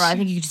did 3 in a row. I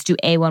think you could just do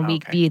A one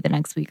week, Okay. B the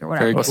next week, or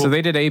whatever. Very well, so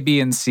they did A, B,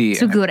 and C.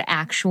 So and- go to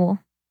actual.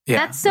 Yeah,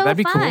 That's so that'd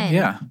be cool. fun.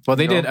 Yeah. Well,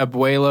 they did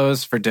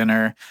Abuelos for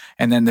dinner,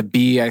 and then the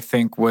B I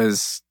think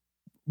was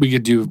We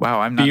could do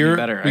wow. I'm not beer. any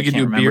better. We I could can't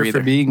do remember beer either.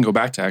 for B and go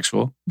back to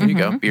Actual. There you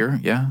go. Mhm. Beer.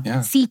 Yeah.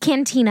 Yeah. See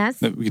cantinas.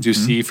 We could do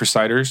C for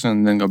ciders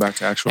and then go back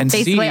to Actual. And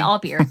Basically C, all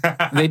beer.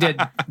 they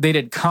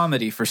did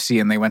comedy for C,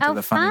 and they went to Oh,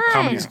 the funny.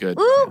 fun. Comedy's good.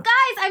 Ooh,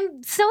 guys,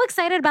 I'm so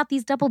excited about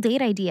these double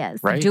date ideas.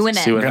 Right? Doing it.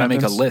 See We're what gonna make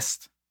a happens.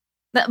 list.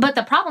 But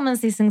the problem is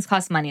these things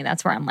cost money.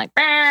 That's where I'm like,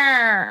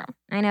 "Brr."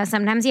 I know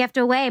sometimes you have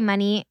to weigh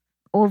money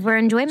over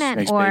enjoyment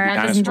Makes or baby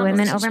dinosaur enjoyment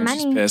noises over when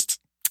she's money. pissed.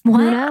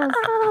 Who knows?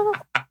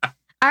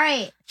 All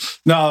right.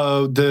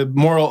 No, the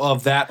moral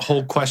of that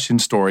whole question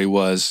story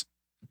was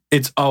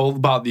it's all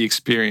about the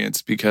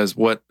experience, because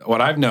what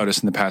I've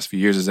noticed in the past few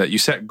years is that you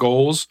set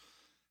goals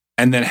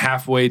and then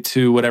halfway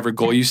to whatever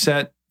goal you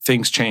set,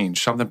 things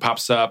change. Something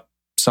pops up,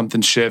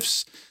 something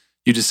shifts.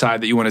 You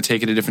decide that you want to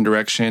take it a different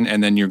direction,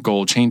 and then your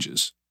goal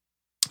changes.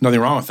 Nothing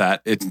wrong with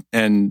that.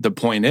 And the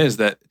point is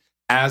that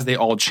as they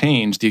all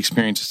change, the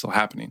experience is still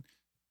happening.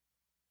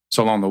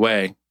 So along the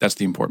way, that's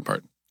the important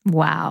part.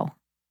 Wow.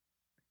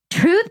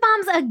 Truth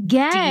bombs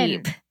again.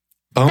 Deep.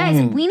 Guys,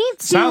 Boom. we need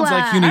to. Sounds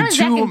like you I need don't know,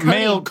 Zach two and Cody.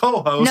 male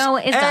co-hosts No,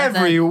 it doesn't.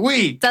 every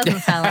week. Doesn't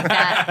sound like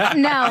that.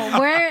 No,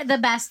 we're the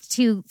best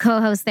two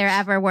co-hosts there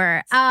ever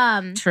were.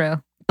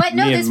 True. But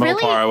no, Me this and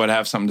really Mopar would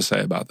have something to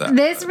say about that.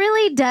 This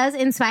really does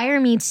inspire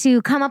me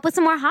to come up with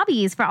some more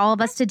hobbies for all of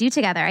us to do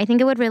together. I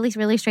think it would really,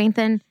 really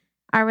strengthen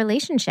our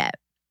relationship.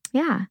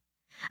 Yeah.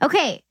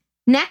 Okay.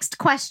 Next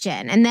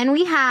question. And then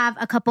we have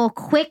a couple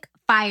quick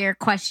fire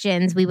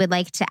questions we would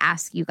like to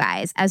ask you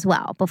guys as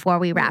well before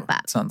we wrap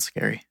up. Sounds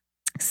scary.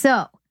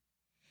 So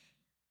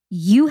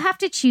you have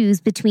to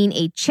choose between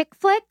a chick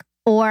flick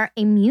or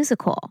a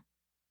musical.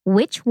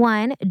 Which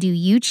one do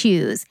you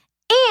choose?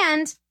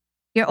 And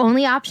your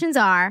only options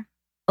are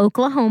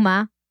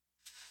Oklahoma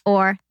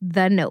or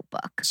The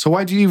Notebook. So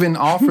why'd you even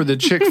offer the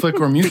chick flick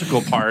or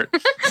musical part?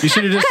 You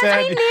should have just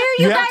said we knew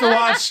you you have to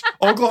watch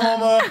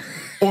Oklahoma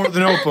or The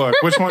Notebook.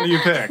 Which one do you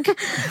pick? Because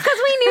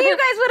we knew you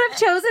guys would have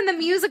chosen the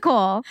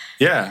musical.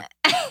 Yeah,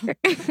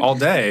 all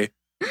day.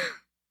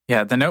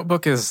 Yeah, The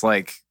Notebook is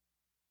like.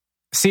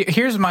 See,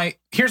 here's my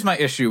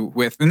issue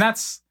with, and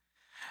that's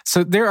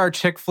so there are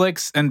chick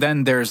flicks, and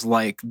then there's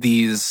like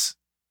these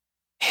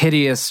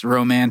hideous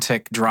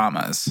romantic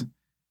dramas,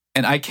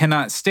 and I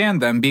cannot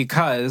stand them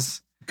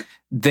because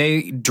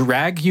they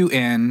drag you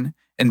in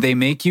and they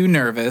make you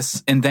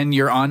nervous, and then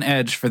you're on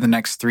edge for the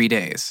next 3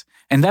 days.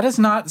 And that is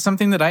not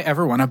something that I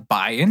ever want to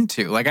buy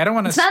into. Like, I don't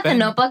want to It's not The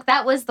Notebook.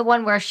 That was the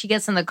one where she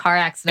gets in the car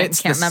accident. It's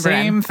and can't the remember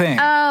him. same thing.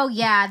 Oh,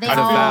 yeah. They I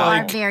all feel are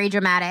like- very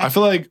dramatic. I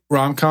feel like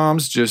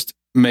rom-coms just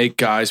make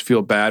guys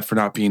feel bad for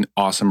not being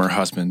awesomer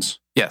husbands.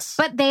 Yes.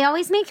 but they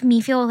always make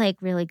me feel like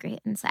really great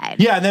inside.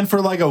 Yeah, and then for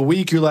like a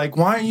week, you're like,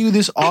 why aren't you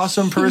this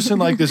awesome person,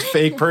 like this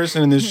fake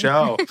person in this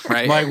show?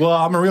 Right. I'm like, well,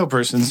 I'm a real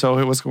person, so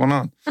hey, what's going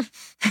on?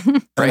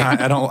 Right.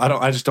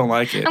 I just don't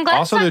like it. I'm glad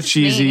Also, it's not they're just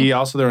cheesy. me.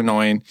 Also, they're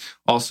annoying.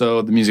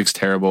 Also, the music's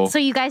terrible. So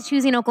you guys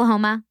choosing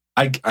Oklahoma?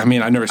 I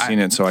mean, I've never seen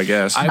it, so I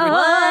guess. I would-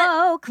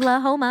 Oh,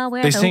 Oklahoma,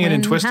 where They the sing it in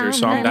wind Twister, howls.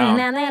 so I'm down.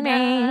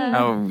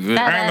 Oh,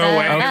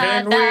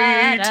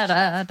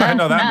 I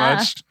know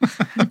that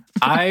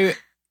much.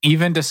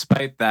 even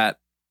despite that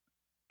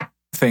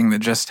thing that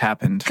just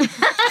happened,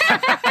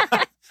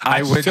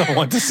 I would still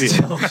want to see it.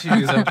 still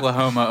choose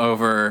Oklahoma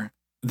over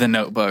The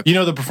Notebook. You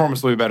know, the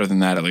performance will be better than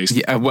that, at least.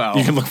 Yeah, well,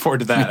 You can look forward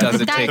to that. It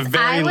doesn't At take- the Guys,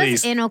 very I was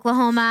least. in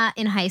Oklahoma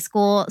in high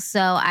school, so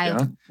I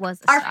Yeah. was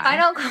a Our star.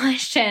 final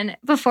question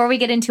before we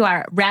get into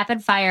our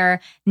rapid fire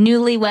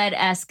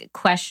newlywed-esque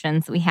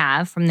questions we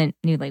have from the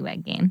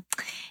newlywed game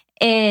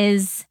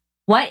is,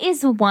 what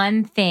is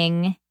one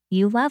thing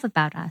you love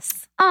about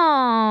us?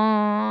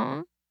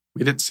 Aww.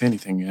 We didn't say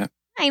anything yet.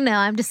 I know,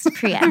 I'm just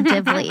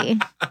preemptively.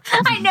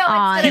 I know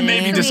Aw, it's It gonna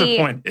made me be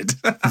sweet.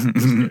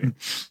 disappointed.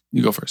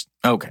 You go first.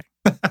 Okay,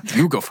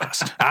 you go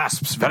first.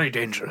 Asps, very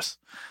dangerous.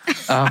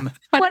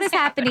 What is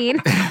happening?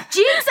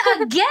 Jinx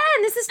again.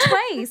 This is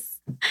twice.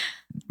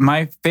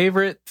 My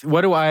favorite.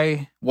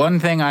 One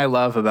thing I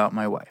love about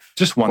my wife,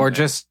 Just one. or thing.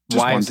 just one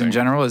wives in thing.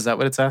 general. Is that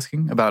what it's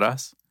asking about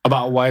us?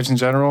 About wives in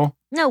general.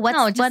 No, what's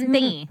No, just one thing?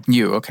 me.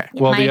 You okay?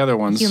 Well, the My other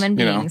ones, human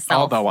you being know, self.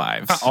 All the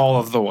wives. not all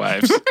of the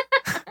wives.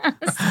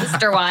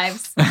 Sister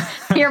wives.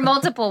 Your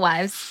multiple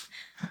wives.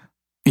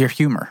 Your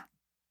humor.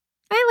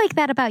 I like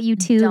that about you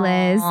too,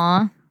 Liz.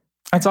 Aw.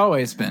 It's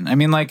always been. I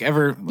mean, like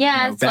Yeah,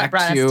 it's what back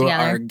brought us to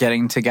together. our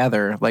getting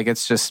together. Like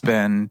it's just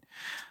been,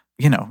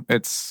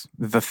 it's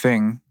the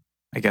thing,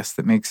 I guess,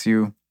 that makes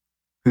you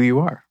who you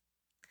are.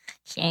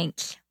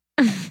 Thanks.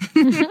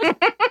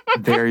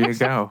 There you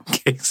go.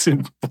 Case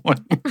in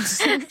point. I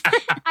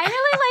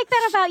really like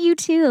that about you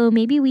too.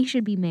 Maybe we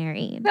should be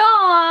married.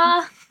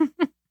 Aw.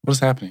 What's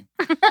happening?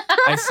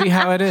 I see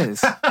how it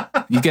is.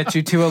 You get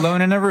you two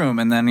alone in a room,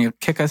 and then you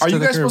kick us Are to you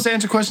the guys group. supposed to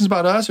answer questions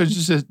about us, or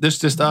this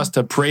just us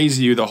to praise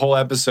you the whole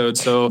episode?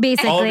 So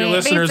Basically. all of your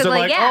listeners are Basically,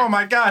 like, yeah. "Oh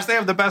my gosh, they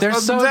have the best They're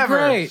husbands so ever!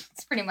 great.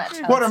 It's pretty much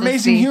how What it's amazing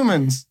supposed to be.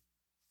 humans!"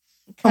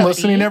 I'm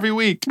listening every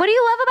week. What do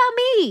you love about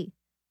me?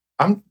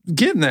 I'm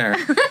getting there.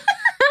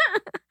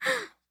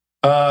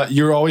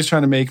 You're always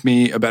trying to make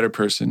me a better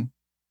person,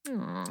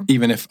 Aw,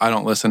 even if I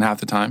don't listen half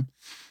the time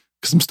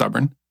because I'm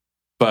stubborn.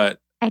 But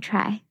I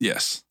try.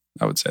 yes,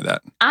 I would say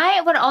that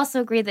I would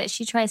also agree that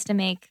she tries to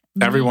make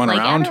me, everyone like,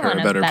 around her everyone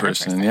a better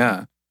person.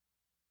 Yeah.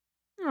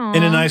 Aw.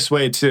 In a nice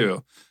way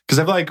too, because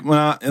I feel like when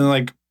I in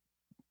like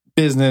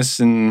business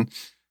and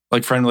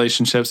like friend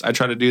relationships, I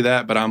try to do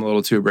that, but I'm a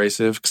little too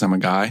abrasive because I'm a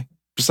guy.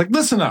 Just like,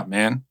 listen up,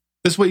 man.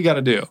 This is what you got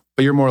to do.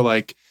 But you're more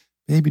like,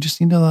 babe, you just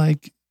need to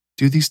like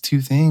do these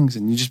two things,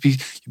 and you'd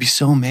be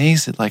so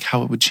amazed at like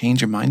how it would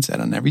change your mindset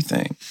on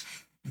everything.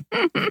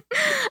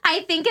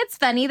 I think it's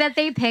funny that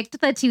they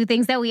picked the two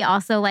things that we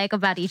also like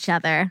about each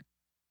other.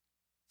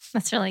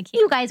 That's really cute.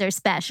 You guys are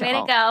special. Way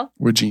to go.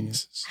 We're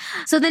geniuses.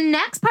 So the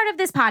next part of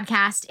this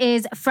podcast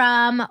is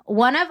from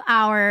one of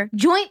our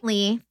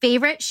jointly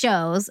favorite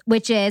shows,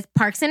 which is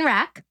Parks and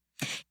Rec.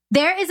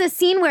 There is a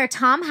scene where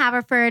Tom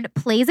Haverford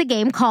plays a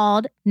game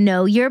called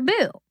Know Your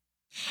Boo.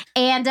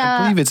 And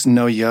I believe it's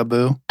No Ya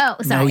Boo. oh,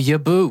 sorry. No, ya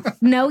boo.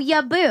 Know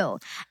Ya Boo.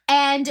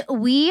 And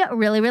we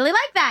really, really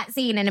like that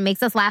scene, and it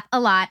makes us laugh a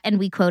lot, and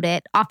we quote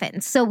it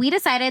often. So we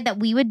decided that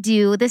we would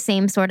do the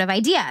same sort of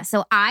idea.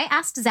 So I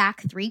asked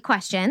Zach 3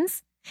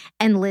 questions,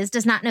 and Liz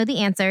does not know the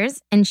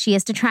answers, and she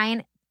has to try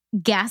and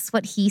guess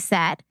what he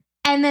said.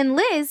 And then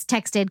Liz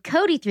texted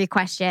Cody 3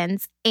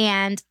 questions,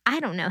 and I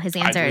don't know his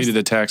I answers. deleted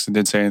the text and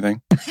didn't say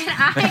anything.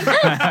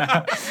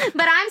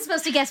 But I'm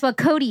supposed to guess what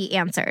Cody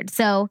answered.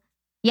 So,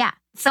 yeah.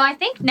 So I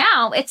think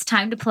now it's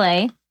time to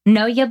play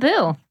Know Ya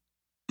Boo.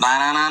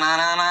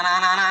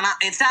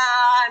 It's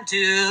time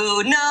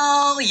to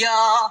know ya.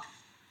 I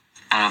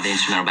don't have the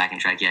instrumental backing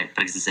track yet,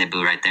 but I can say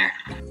boo right there.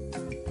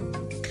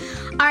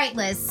 All right,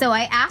 Liz. So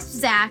I asked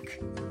Zach,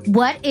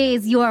 what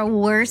is your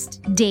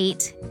worst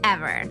date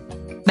ever?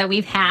 That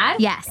we've had?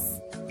 Yes.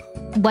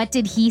 What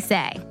did he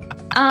say?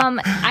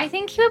 I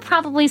think he would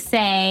probably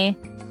say,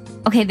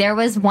 okay, there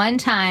was one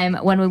time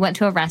when we went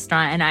to a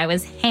restaurant and I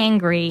was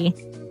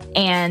hangry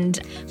and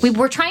we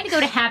were trying to go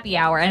to happy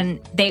hour and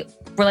they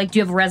were like, do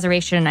you have a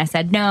reservation? And I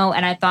said no.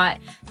 And I thought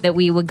that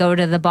we would go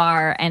to the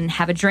bar and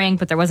have a drink,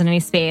 but there wasn't any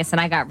space.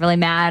 And I got really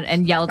mad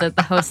and yelled at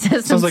the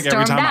hostess. Sounds and like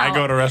every stormed time out. I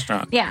go to a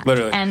restaurant. Yeah.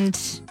 Literally.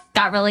 And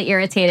got really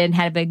irritated and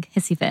had a big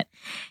hissy fit.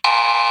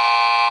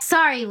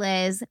 Sorry,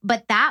 Liz,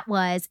 but that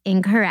was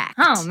incorrect.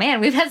 Oh,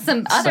 man, we've had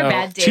some other So,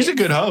 bad dates. She's a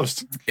good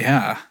host.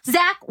 Yeah.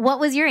 Zach, what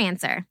was your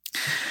answer?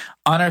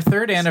 On our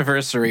 3rd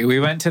anniversary, we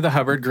went to the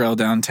Hubbard Grill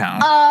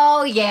downtown.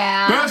 Oh,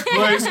 yeah. Best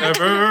place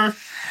ever.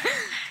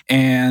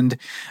 And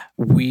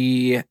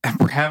we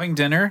were having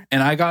dinner,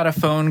 and I got a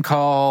phone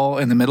call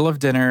in the middle of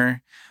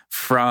dinner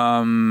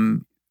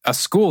from a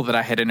school that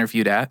I had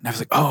interviewed at. And I was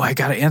like, oh, I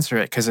got to answer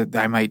it because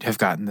I might have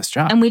gotten this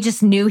job. And we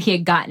just knew he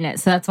had gotten it.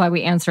 So that's why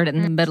we answered it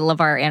in the middle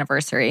of our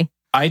anniversary.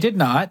 I did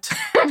not.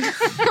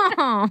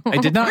 Oh. I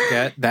did not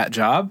get that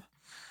job.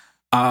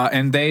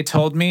 And they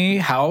told me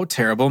how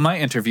terrible my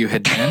interview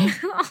had been.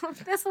 Oh,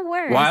 that's the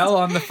worst. While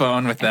on the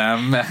phone with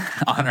them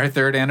on our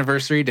 3rd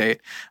anniversary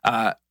date,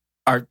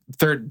 our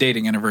 3rd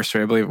dating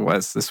anniversary, I believe it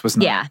was. This was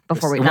not. Yeah,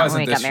 before we it got wasn't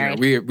when we got this year.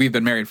 married. We've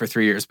been married for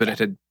 3 years,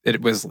 but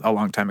it was a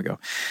long time ago.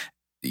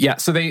 Yeah,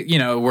 so they,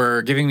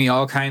 were giving me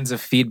all kinds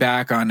of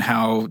feedback on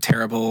how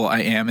terrible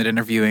I am at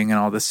interviewing and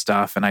all this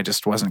stuff, and I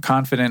just wasn't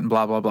confident and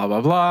blah blah blah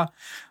blah blah.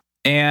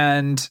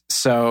 And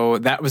so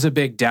that was a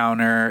big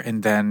downer.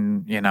 And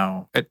then,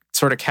 it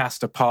sort of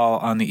cast a pall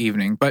on the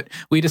evening. But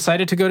we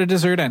decided to go to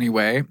dessert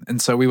anyway.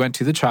 And so we went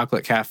to the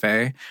chocolate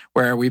cafe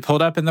where we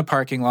pulled up in the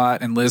parking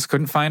lot and Liz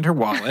couldn't find her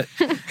wallet.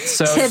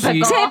 So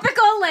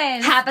Typical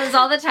Liz. Happens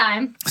all the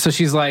time. So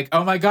she's like,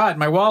 oh my God,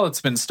 my wallet's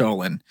been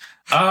stolen.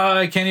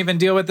 I can't even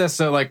deal with this.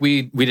 So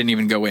we didn't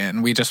even go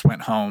in. We just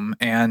went home.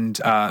 And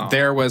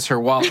there was her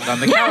wallet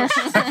on the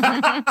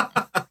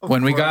couch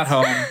when we got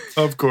home.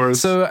 Of course.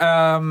 So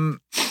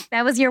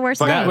That was your worst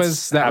But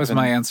date. that was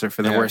my answer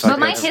for the worst. But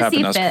my That's happened to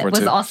hissy us fit before, was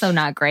too. also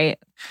not great.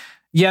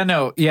 Yeah,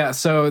 no. Yeah.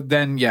 So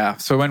then,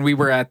 So when we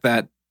were at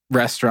that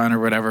restaurant or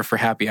whatever for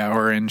happy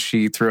hour and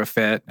she threw a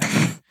fit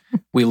and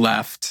we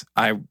left,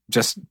 I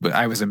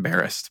was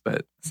embarrassed,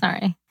 but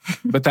Sorry.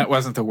 that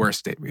wasn't the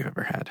worst date we've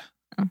ever had.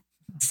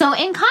 So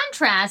in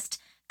contrast,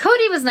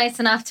 Cody was nice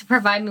enough to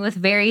provide me with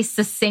very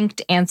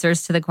succinct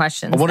answers to the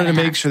questions. I wanted that to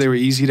I make had. sure they were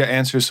easy to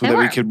answer so They that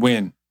we were. could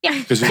win. Yeah.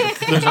 Because there's a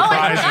Oh, I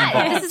prize forgot.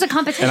 involved. This is a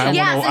competition. And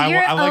Yeah, so you're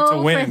I like to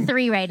 0 win. for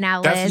 3 right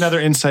now, Liz. That's another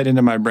insight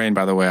into my brain,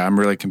 by the way. I'm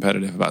really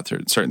competitive about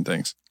certain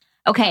things.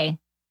 Okay.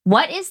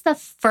 What is the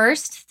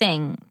first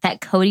thing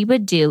that Cody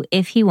would do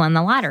if he won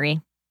the lottery?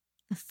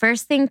 The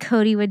first thing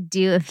Cody would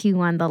do if he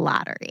won the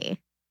lottery.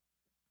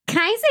 Can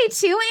I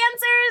say 2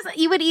 answers?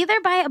 You would either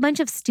buy a bunch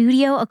of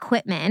studio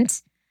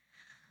equipment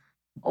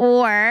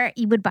or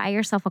you would buy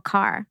yourself a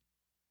car.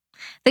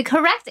 The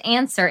correct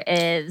answer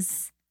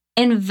is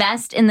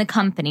invest in the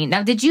company.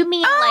 Now, did you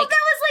mean that like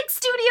was like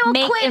studio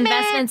make equipment.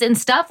 investments in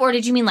stuff, or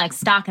did you mean like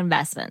stock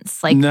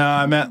investments? Like No,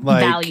 I meant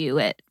like value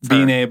it. for-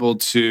 being able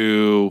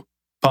to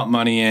pump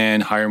money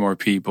in, hire more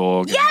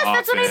people. get an Yes,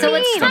 that's what I office, So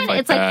it's mean. stuff kind of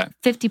it's that.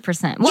 like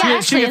 50%. Well, She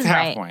actually, gets is half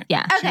right. point.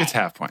 Yeah. She Okay. gets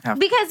half point.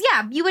 Because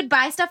you would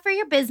buy stuff for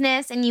your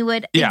business and you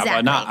would Yeah,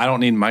 exactly. but I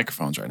don't need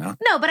microphones right now.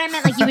 No, but I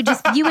meant like you would be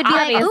like, "Ooh,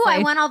 I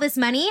Obviously. want all this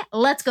money.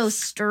 Let's go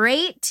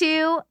straight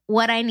to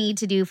what I need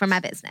to do for my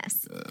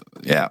business."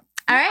 Yeah,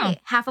 All right,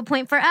 half a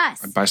point for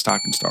us. I'd buy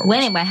stock in Star Wars.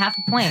 Winning by half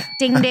a point.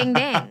 Ding, ding,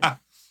 ding. All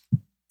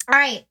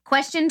right,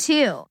 question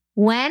 2.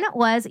 When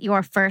was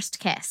your first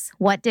kiss?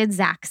 What did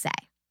Zach say?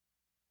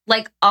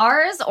 Like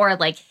ours or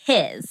like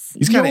his?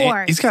 He's got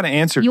Yours. to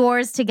answer.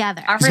 Yours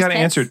together. Our He's first got to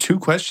kiss? answer 2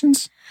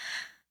 questions.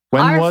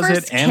 When Our was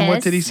first it, and what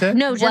kiss- did he say?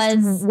 No, just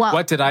Was- what?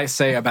 What did I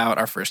say about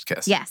our first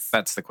kiss? Yes.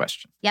 That's the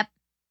question.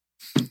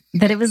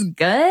 That it was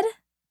good?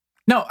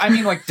 No, I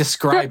mean, like,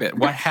 describe it.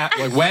 What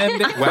happened?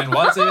 Like, when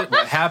was it?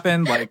 What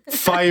happened? Like,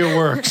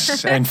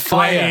 Fireworks and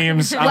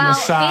flames on the Well,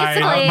 side.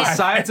 basically- of my the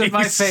sides of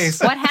my face.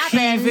 What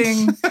happened?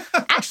 Heaving.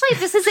 Actually,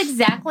 this is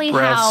exactly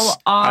Breasts.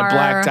 how our I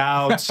blacked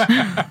out.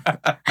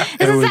 This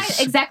It is was-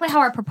 exactly how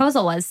our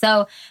proposal was.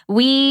 So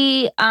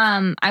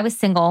I was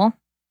single.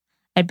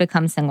 I'd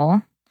become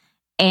single.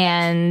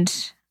 And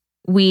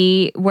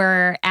we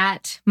were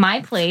at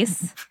my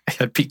place.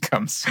 It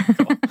becomes.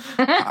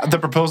 The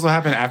proposal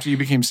happened after you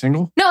became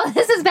single? No,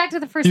 this is back to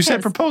the first You kiss.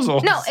 said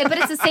proposal. No, but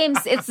it's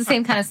the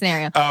same kind of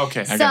scenario. Oh,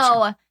 okay. I got you.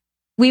 So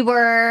we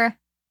were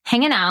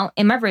hanging out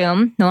in my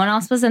room. No one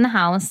else was in the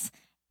house.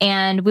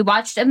 And we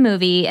watched a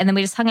movie and then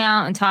we just hung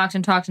out and talked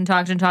and talked and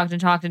talked and talked and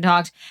talked and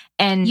talked.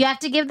 And You have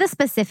to give the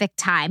specific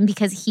time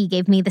because he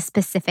gave me the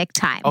specific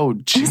time. Oh,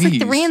 it geez. was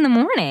like 3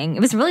 a.m. It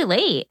was really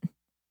late.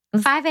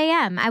 5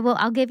 a.m.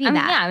 I'll give you I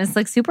mean, that. yeah, it was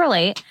like super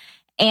late.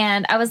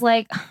 And I was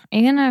like, are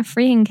you going to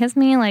freaking kiss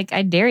me? Like,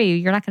 I dare you.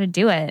 You're not going to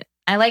do it.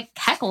 I like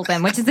heckled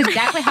him, which is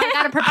exactly how I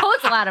got a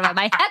proposal out of him.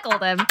 I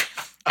heckled him.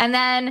 And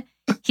then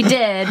he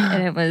did.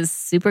 And it was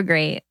super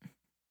great.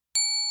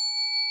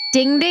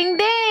 Ding, ding,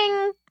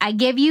 ding. I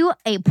give you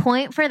a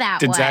point for that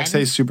Did one. Zach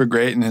say super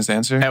great in his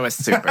answer? That was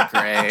super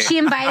great. She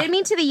invited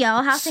me to the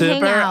Yellow House to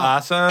hang Super out.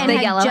 awesome. And The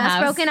had Yellow just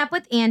House. broken up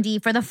with Andy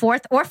for the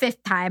 4th or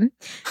 5th time.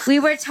 We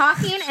were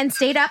talking and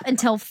stayed up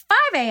until 5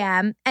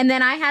 a.m. And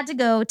then I had to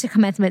go to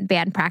commencement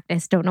band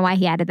practice. Don't know why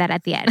he added that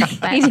at the end.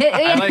 But He did.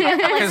 I like, Like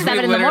 'cause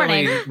 7 in the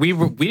morning. we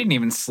didn't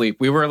even sleep.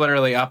 We were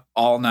literally up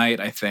all night,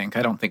 I think.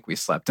 I don't think we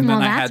slept. And Well,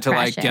 then I had that's to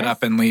like get precious.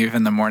 up and leave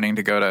in the morning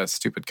to go to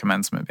stupid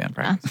commencement band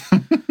practice.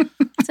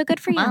 so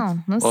good for you. Wow.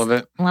 That's Love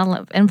it. a lot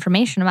of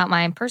information about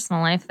my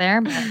personal life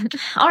there. But.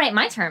 All right,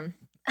 my turn.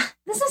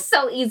 This is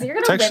so easy.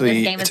 You're going to win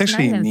this game. It's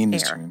actually not even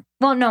Nina's fair. turn.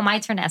 Well, no, my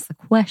turn to ask the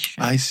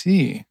question. I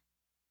see.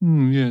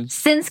 Yes.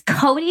 Since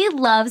Cody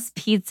loves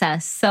pizza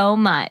so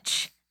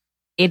much,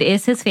 it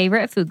is his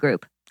favorite food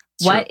group.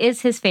 What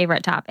is his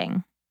favorite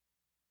topping?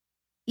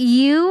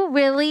 You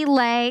really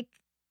like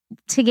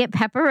to get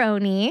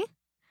pepperoni,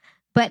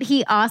 but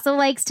he also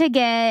likes to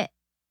get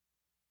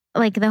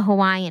like the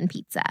Hawaiian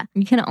pizza.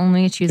 You can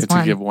only You choose have to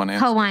one. give one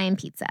answer. Hawaiian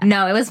pizza.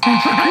 No, it was. No!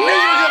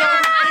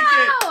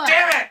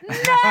 Damn it! No!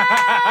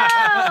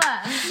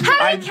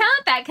 How do you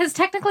count that? Because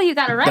technically you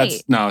got it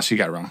right. No, she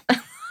got it wrong.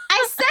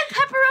 I said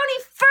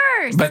pepperoni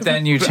first. But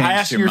then you changed I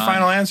asked you your mind.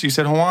 final answer. You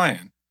said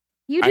Hawaiian.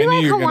 you I do knew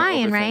like you were gonna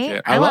Hawaiian, overthink right?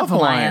 it. I love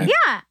Hawaiian.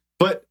 Yeah.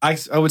 But I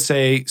would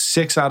say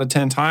 6 out of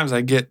 10 times I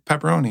get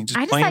pepperoni. Just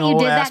I just plain thought you old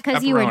did ass that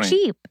because you were pepperoni.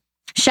 cheap.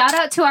 Shout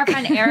out to our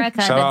friend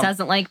Erica Shout that out.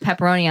 doesn't like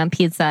pepperoni on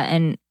pizza,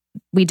 and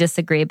we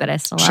disagree, but I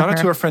still love Shout out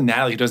her. to our friend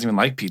Natalie who doesn't even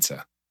like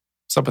pizza.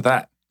 What's up with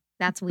that?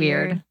 That's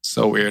weird. Weird.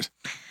 So weird.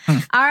 All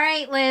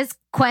right, Liz.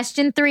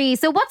 Question 3.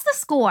 So what's the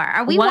score?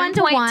 Are we 1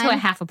 to 1 1? to a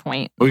half a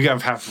point. We got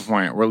half a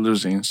point. We're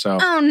losing. So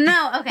Oh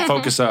no. Okay.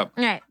 focus up.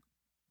 All right.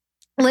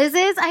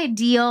 Liz's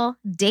ideal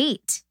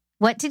date.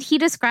 What did he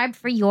describe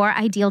for your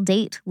ideal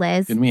date,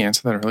 Liz? Didn't we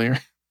answer that earlier?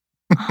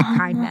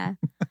 Kinda.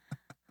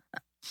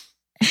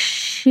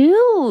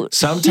 Shoot.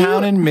 Some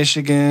town in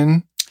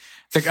Michigan.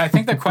 I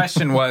think the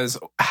question was,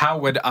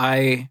 what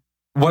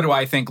do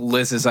I think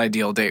Liz's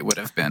ideal date would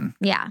have been?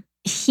 Yeah.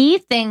 He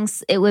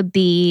thinks it would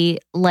be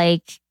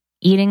like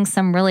eating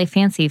some really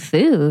fancy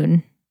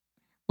food.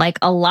 Like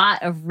a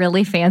lot of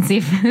really fancy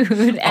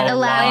food at A a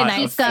lot really of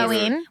nice Keep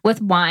going.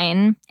 with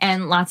wine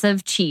and lots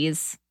of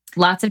cheese.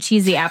 Lots of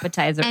cheesy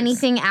appetizers.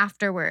 Anything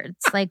afterwards?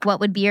 Like,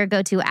 what would be your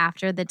go-to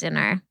after the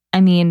dinner?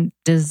 I mean,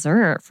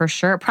 dessert for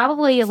sure.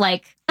 Probably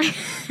like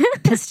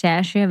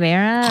pistachio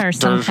vera or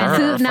some kind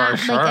Dessert. of. Food, not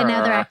for like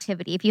another sure.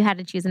 activity. If you had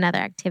to choose another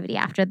activity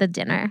after the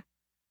dinner,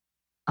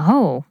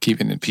 Oh,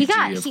 Keeping it PG,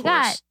 of he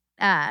course.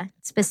 got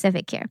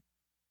specific here.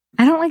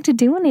 I don't like to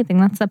do anything.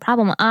 That's the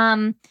problem.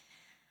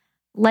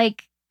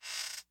 Like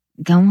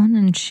going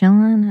and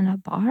chilling in a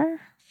bar,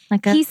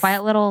 like a He's-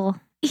 quiet little.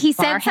 He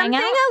Bar said something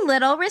hangout? a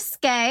little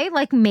risque,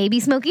 like maybe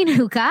smoking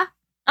hookah,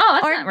 Oh,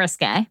 that's Or- not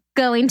risque.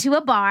 going to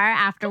a bar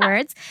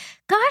afterwards.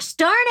 Gosh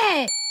darn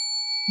it!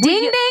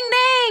 Ding, you-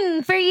 ding,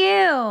 ding for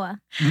you.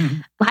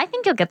 I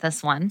think you'll get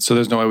this one. So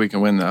there's no way we can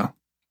win, though.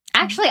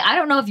 Actually, I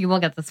don't know if you will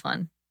get this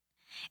one.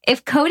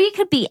 If Cody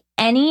could be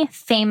any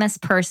famous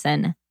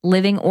person,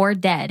 living or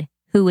dead,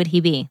 who would he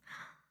be?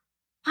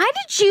 Why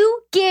did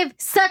you give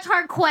such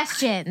hard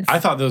questions? I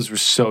thought those were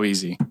so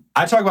easy.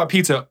 I talk about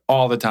pizza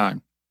all the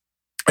time.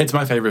 It's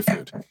my favorite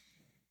food.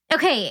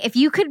 Okay, if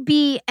you could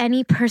be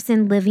any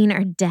person living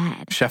or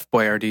dead, Chef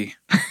Boyardee.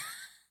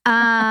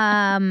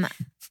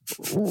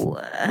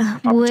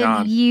 would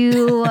John.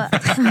 you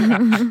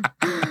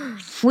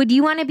would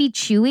you want to be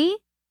Chewy?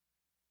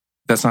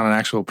 That's not an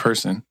actual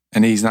person.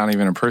 And he's not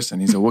even a person.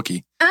 He's a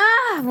Wookiee.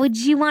 Would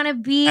you want to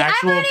be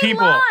Actual I've already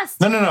people.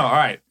 lost. No. All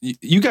right.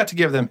 You got to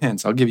give them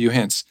hints. I'll give you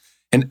hints.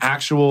 An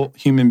actual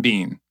human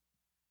being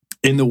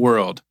in the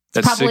world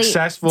that's probably-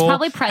 successful it's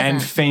probably present.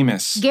 and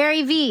famous.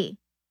 Gary V.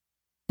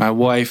 My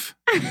wife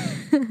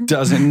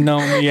doesn't know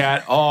me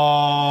at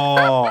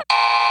all.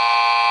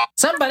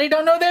 Somebody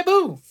don't know their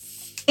boo.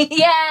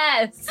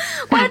 Yes.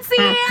 What's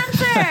the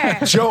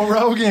answer? Joe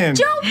Rogan.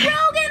 Joe Rogan.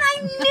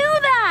 I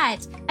knew that.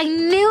 I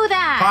knew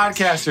that.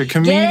 Podcaster,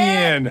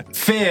 comedian,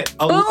 fit,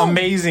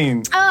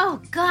 amazing.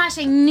 Oh gosh,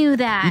 I knew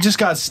that. You just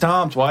got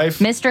stomped, wife.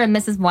 Mr. and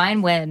Mrs.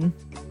 Wine win.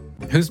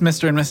 Who's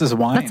Mr. and Mrs.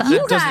 Wine? That's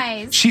you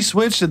guys. She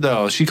switched it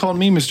though. She called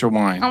me Mr.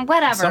 Wine. Oh,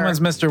 whatever. Someone's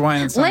Mr.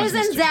 Wine and someone's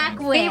Liz and Mr. Zach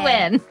we win.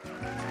 win.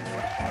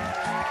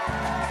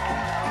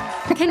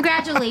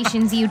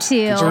 Congratulations, you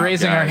two. We're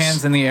raising our Guys.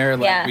 hands in the air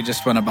like Yeah. we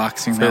just won a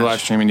boxing For the live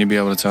match. streaming, you'd be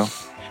able to tell.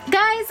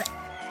 Guys,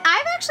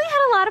 I've actually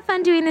had a lot of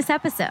fun doing this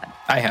episode.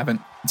 I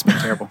haven't. It's been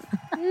terrible.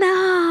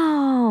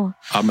 No.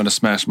 I'm gonna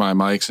smash my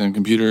mics and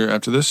computer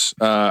after this.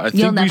 I think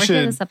You'll we never should.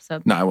 hear this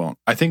episode. No, I won't.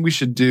 I think we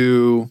should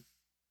do.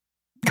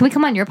 Can we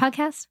come on your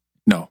podcast?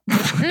 No.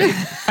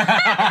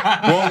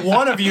 Well,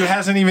 one of you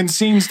hasn't even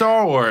seen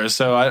Star Wars,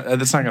 so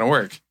that's not gonna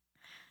work.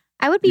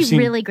 I would be You've seen-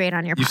 really great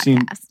on your you've seen-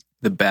 podcast.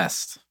 The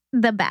best.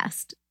 The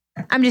best.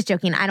 I'm just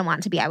joking. I don't want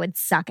it to be. I would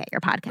suck at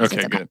your podcast. Okay,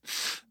 It's good.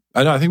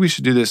 I know. I think we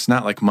should do this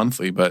not like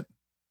monthly, but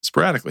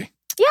sporadically,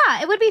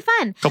 Yeah, it would be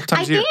fun. a couple I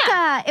times a year.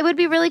 think it would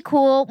be really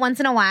cool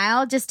once in a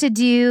while just to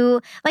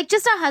do like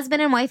just a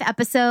husband and wife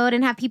episode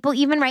and have people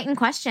even write in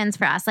questions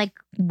for us. Like,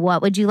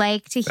 what would you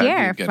like to That'd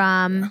be hear good.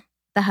 from Yeah.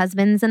 the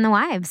husbands and the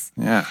wives?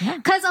 Yeah.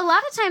 Because a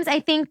lot of times I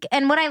think,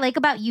 and what I like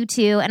about you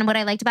two and what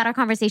I liked about our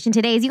conversation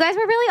today is you guys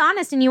were really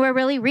honest and you were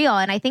really real.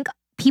 And I think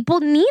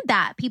people need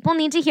that. People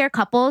need to hear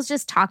couples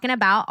just talking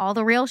about all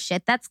the real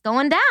shit that's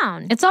going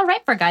down. It's all right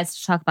for guys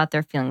to talk about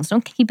their feelings.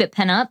 Don't keep it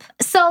pent up.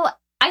 So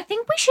I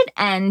think we should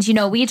end. You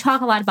know, we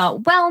talk a lot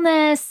about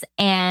wellness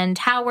and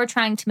how we're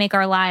trying to make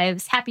our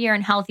lives happier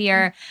and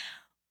healthier.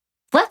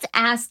 Let's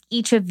ask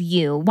each of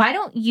you, why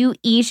don't you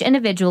each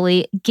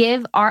individually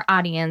give our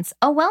audience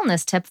a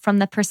wellness tip from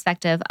the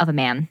perspective of a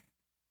man?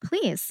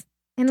 Please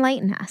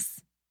enlighten us.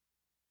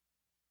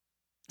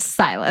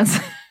 Silence.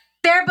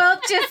 They're both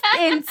just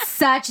in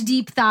such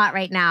deep thought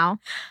right now.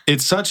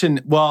 It's such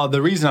an well,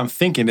 the reason I'm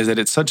thinking is that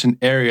it's such an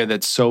area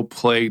that's so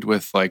plagued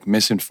with like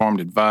misinformed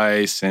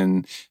advice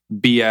and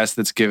BS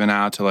that's given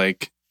out to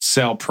like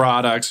sell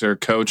products or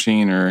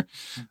coaching, or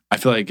I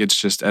feel like it's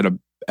just at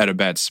a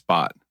bad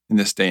spot in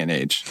this day and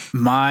age.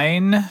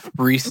 Mine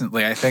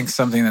recently, I think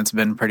something that's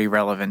been pretty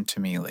relevant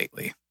to me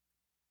lately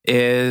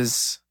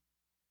is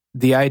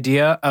the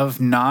idea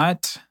of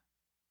not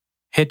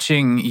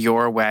hitching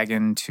your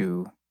wagon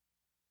to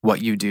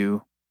what you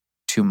do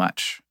too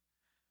much.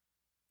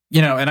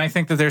 You know, and I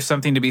think that there's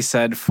something to be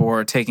said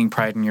for taking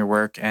pride in your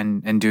work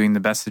and doing the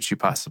best that you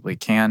possibly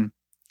can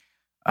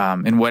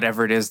in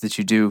whatever it is that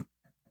you do.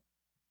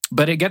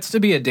 But it gets to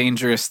be a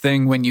dangerous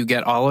thing when you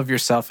get all of your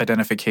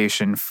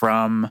self-identification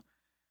from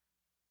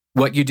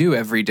what you do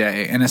every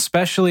day. And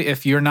especially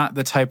if you're not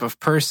the type of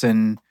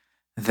person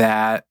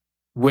that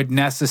would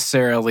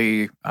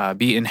necessarily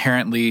be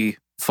inherently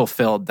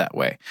fulfilled that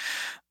way.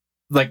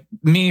 Like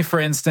me, for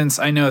instance,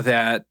 I know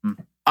that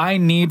I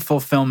need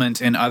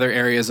fulfillment in other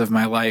areas of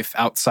my life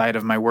outside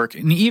of my work.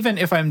 And even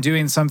if I'm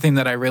doing something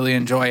that I really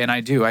enjoy, and I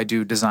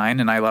do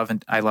design, and I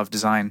love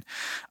design.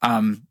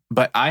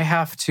 But I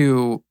have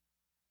to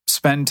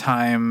spend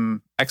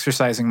time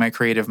exercising my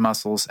creative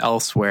muscles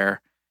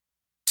elsewhere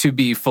to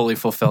be fully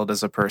fulfilled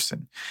as a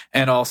person,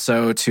 and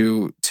also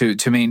to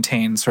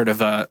maintain sort of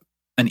an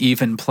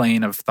even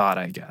plane of thought,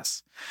 I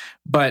guess.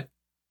 But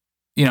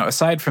you know,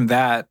 aside from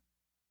that,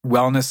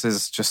 wellness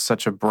is just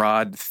such a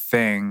broad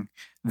thing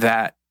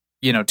that,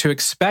 you know, to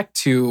expect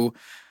to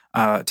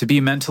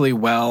be mentally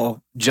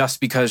well just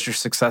because you're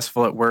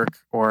successful at work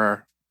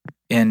or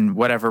in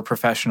whatever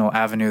professional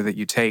avenue that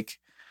you take,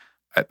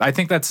 I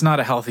think that's not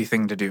a healthy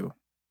thing to do.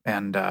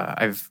 And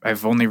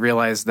I've only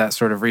realized that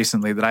sort of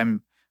recently, that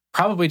I'm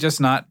probably just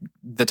not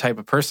the type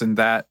of person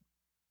that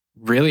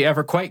really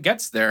ever quite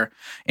gets there.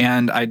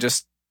 And I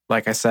just,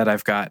 like I said,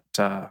 I've got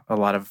a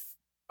lot of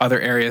other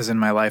areas in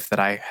my life that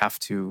I have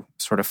to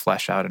sort of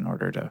flesh out in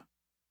order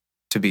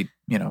to be,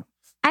 you know.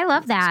 I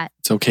love that.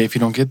 It's okay if you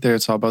don't get there.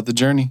 It's all about the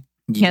journey.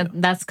 Yeah,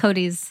 that's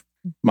Cody's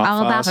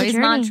All about the Cody's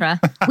journey. mantra.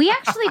 We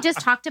actually just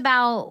talked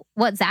about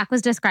what Zach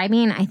was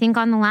describing, I think,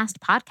 on the last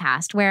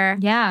podcast, where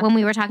Yeah. when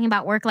we were talking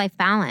about work-life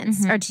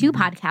balance, Mhm. or 2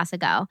 podcasts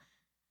ago.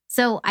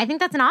 So I think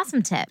that's an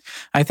awesome tip.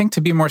 I think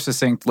to be more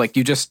succinct, like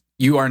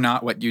you are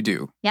not what you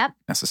do. Yep.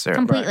 Necessarily.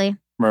 Completely.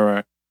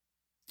 Right.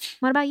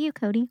 What about you,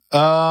 Cody?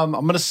 I'm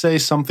going to say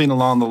something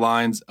along the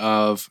lines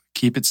of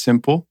keep it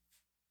simple.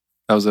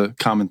 That was a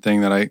common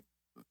thing that I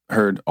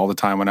heard all the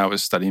time when I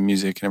was studying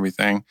music and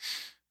everything.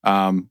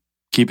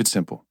 Keep it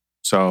simple.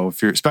 So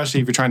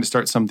especially if you're trying to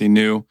start something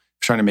new,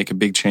 trying to make a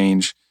big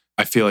change,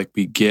 I feel like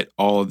we get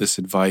all of this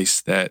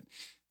advice that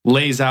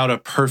lays out a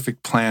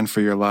perfect plan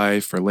for your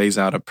life or lays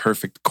out a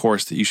perfect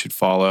course that you should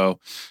follow,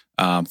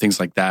 things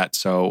like that.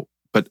 So,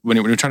 but when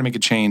you're trying to make a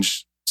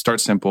change, start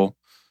simple.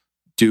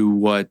 Do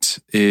what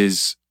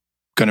is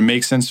going to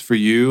make sense for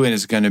you and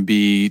is going to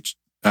be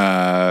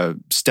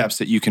steps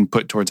that you can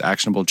put towards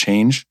actionable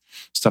change,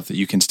 stuff that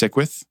you can stick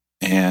with,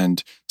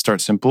 and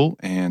start simple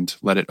and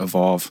let it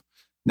evolve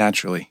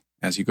naturally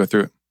as you go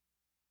through it.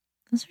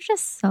 Those are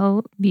just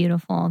so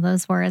beautiful,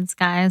 those words,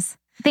 guys.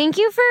 Thank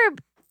you for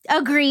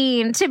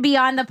agreeing to be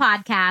on the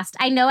podcast.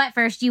 I know at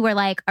first you were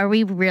like, are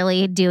we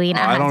really doing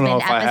a I don't husband know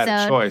if episode? I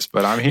had a choice,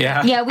 but I'm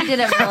here. Yeah, we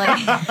didn't really.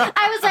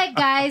 I was like,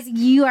 guys,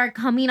 you are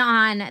coming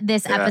on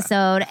this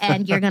episode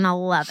and you're going to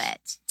love it.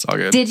 It's all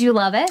good. Did you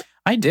love it?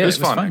 I did. It was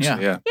fun, yeah.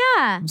 actually.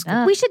 Yeah.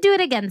 Yeah. We should do it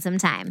again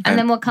sometime. And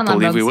then we'll come on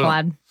believe Rogue we will.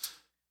 Squad.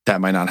 That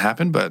might not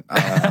happen, but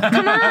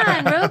Come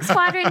on. Rogue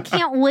Squadron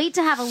can't wait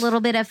to have a little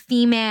bit of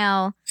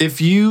female. if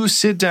you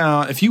sit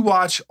down, if you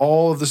watch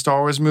all of the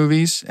Star Wars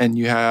movies and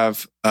you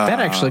have... That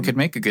actually could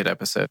make a good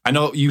episode. I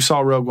know you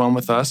saw Rogue One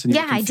with us and you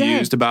Yeah, were I did.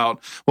 confused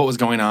about what was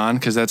going on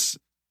because that's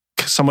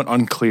somewhat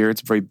unclear.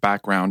 It's a very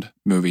background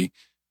movie.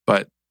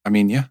 But, I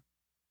mean, yeah.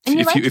 And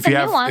you liked the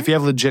new one. If you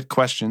have legit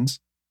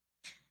questions,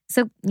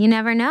 So you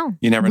never know.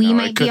 you never We know.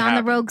 might It could be on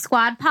happen. the Rogue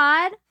Squad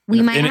pod. We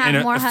In a- might in a- have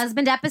in a- more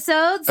husband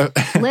episodes. Uh,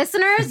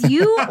 Listeners,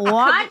 you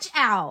watch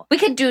out. We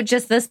could do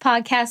just this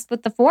podcast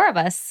with the four of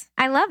us.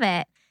 I love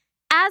it.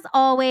 As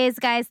always,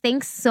 guys,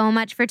 thanks so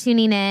much for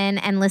tuning in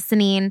and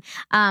listening.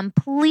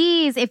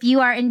 Please, if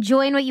you are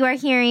enjoying what you are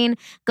hearing,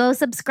 go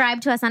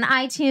subscribe to us on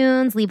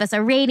iTunes, leave us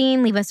a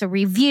rating, leave us a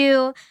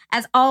review.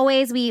 As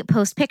always, we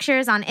post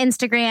pictures on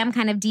Instagram,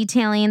 kind of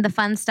detailing the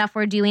fun stuff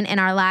we're doing in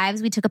our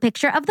lives. We took a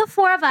picture of the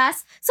four of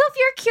us. So if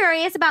you're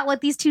curious about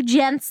what these two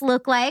gents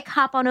look like,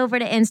 hop on over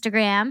to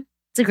Instagram.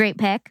 It's a great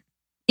pic.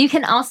 You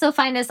can also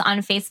find us on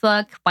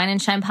Facebook, Wine and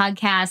Shine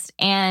Podcast,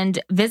 and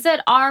visit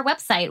our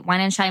website,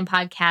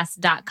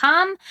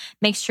 wineandshinepodcast.com.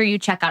 Make sure you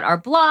check out our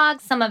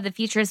blog, some of the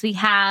features we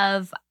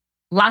have,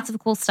 lots of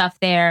cool stuff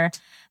there.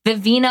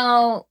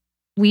 Vivino,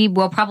 we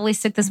will probably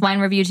stick this wine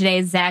review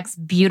today. Zach's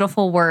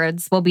beautiful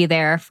words will be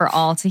there for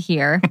all to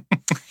hear.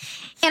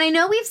 And I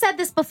know we've said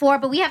this before,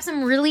 but we have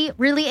some really,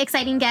 really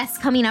exciting guests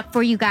coming up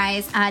for you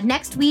guys.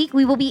 Next week,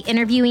 we will be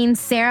interviewing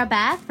Sarah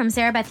Beth from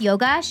Sarah Beth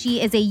Yoga.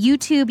 She is a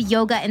YouTube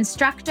yoga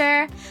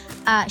instructor.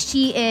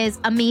 She is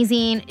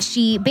amazing.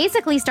 She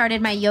basically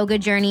started my yoga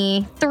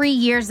journey 3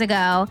 years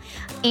ago,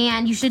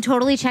 and you should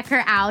totally check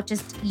her out.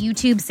 Just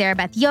YouTube Sarah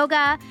Beth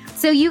Yoga.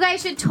 So you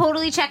guys should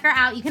totally check her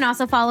out. You can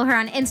also follow her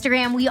on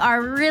Instagram. We are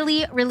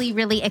really, really,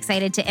 really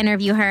excited to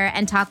interview her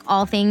and talk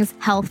all things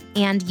health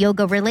and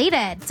yoga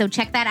related. So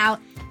check that out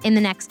in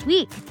the next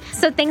week.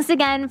 So thanks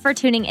again for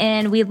tuning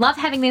in. We love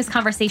having these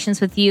conversations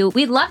with you.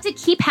 We'd love to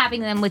keep having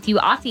them with you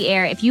off the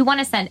air. If you want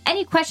to send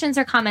any questions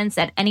or comments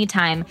at any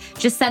time,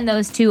 just send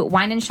those to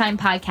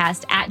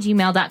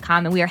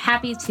wineandshinepodcast@gmail.com, and we are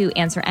happy to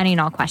answer any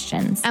and all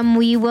questions. And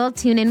we will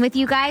tune in with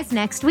you guys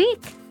next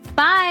week.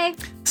 Bye.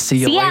 See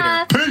you See later.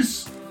 ya.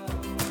 Peace.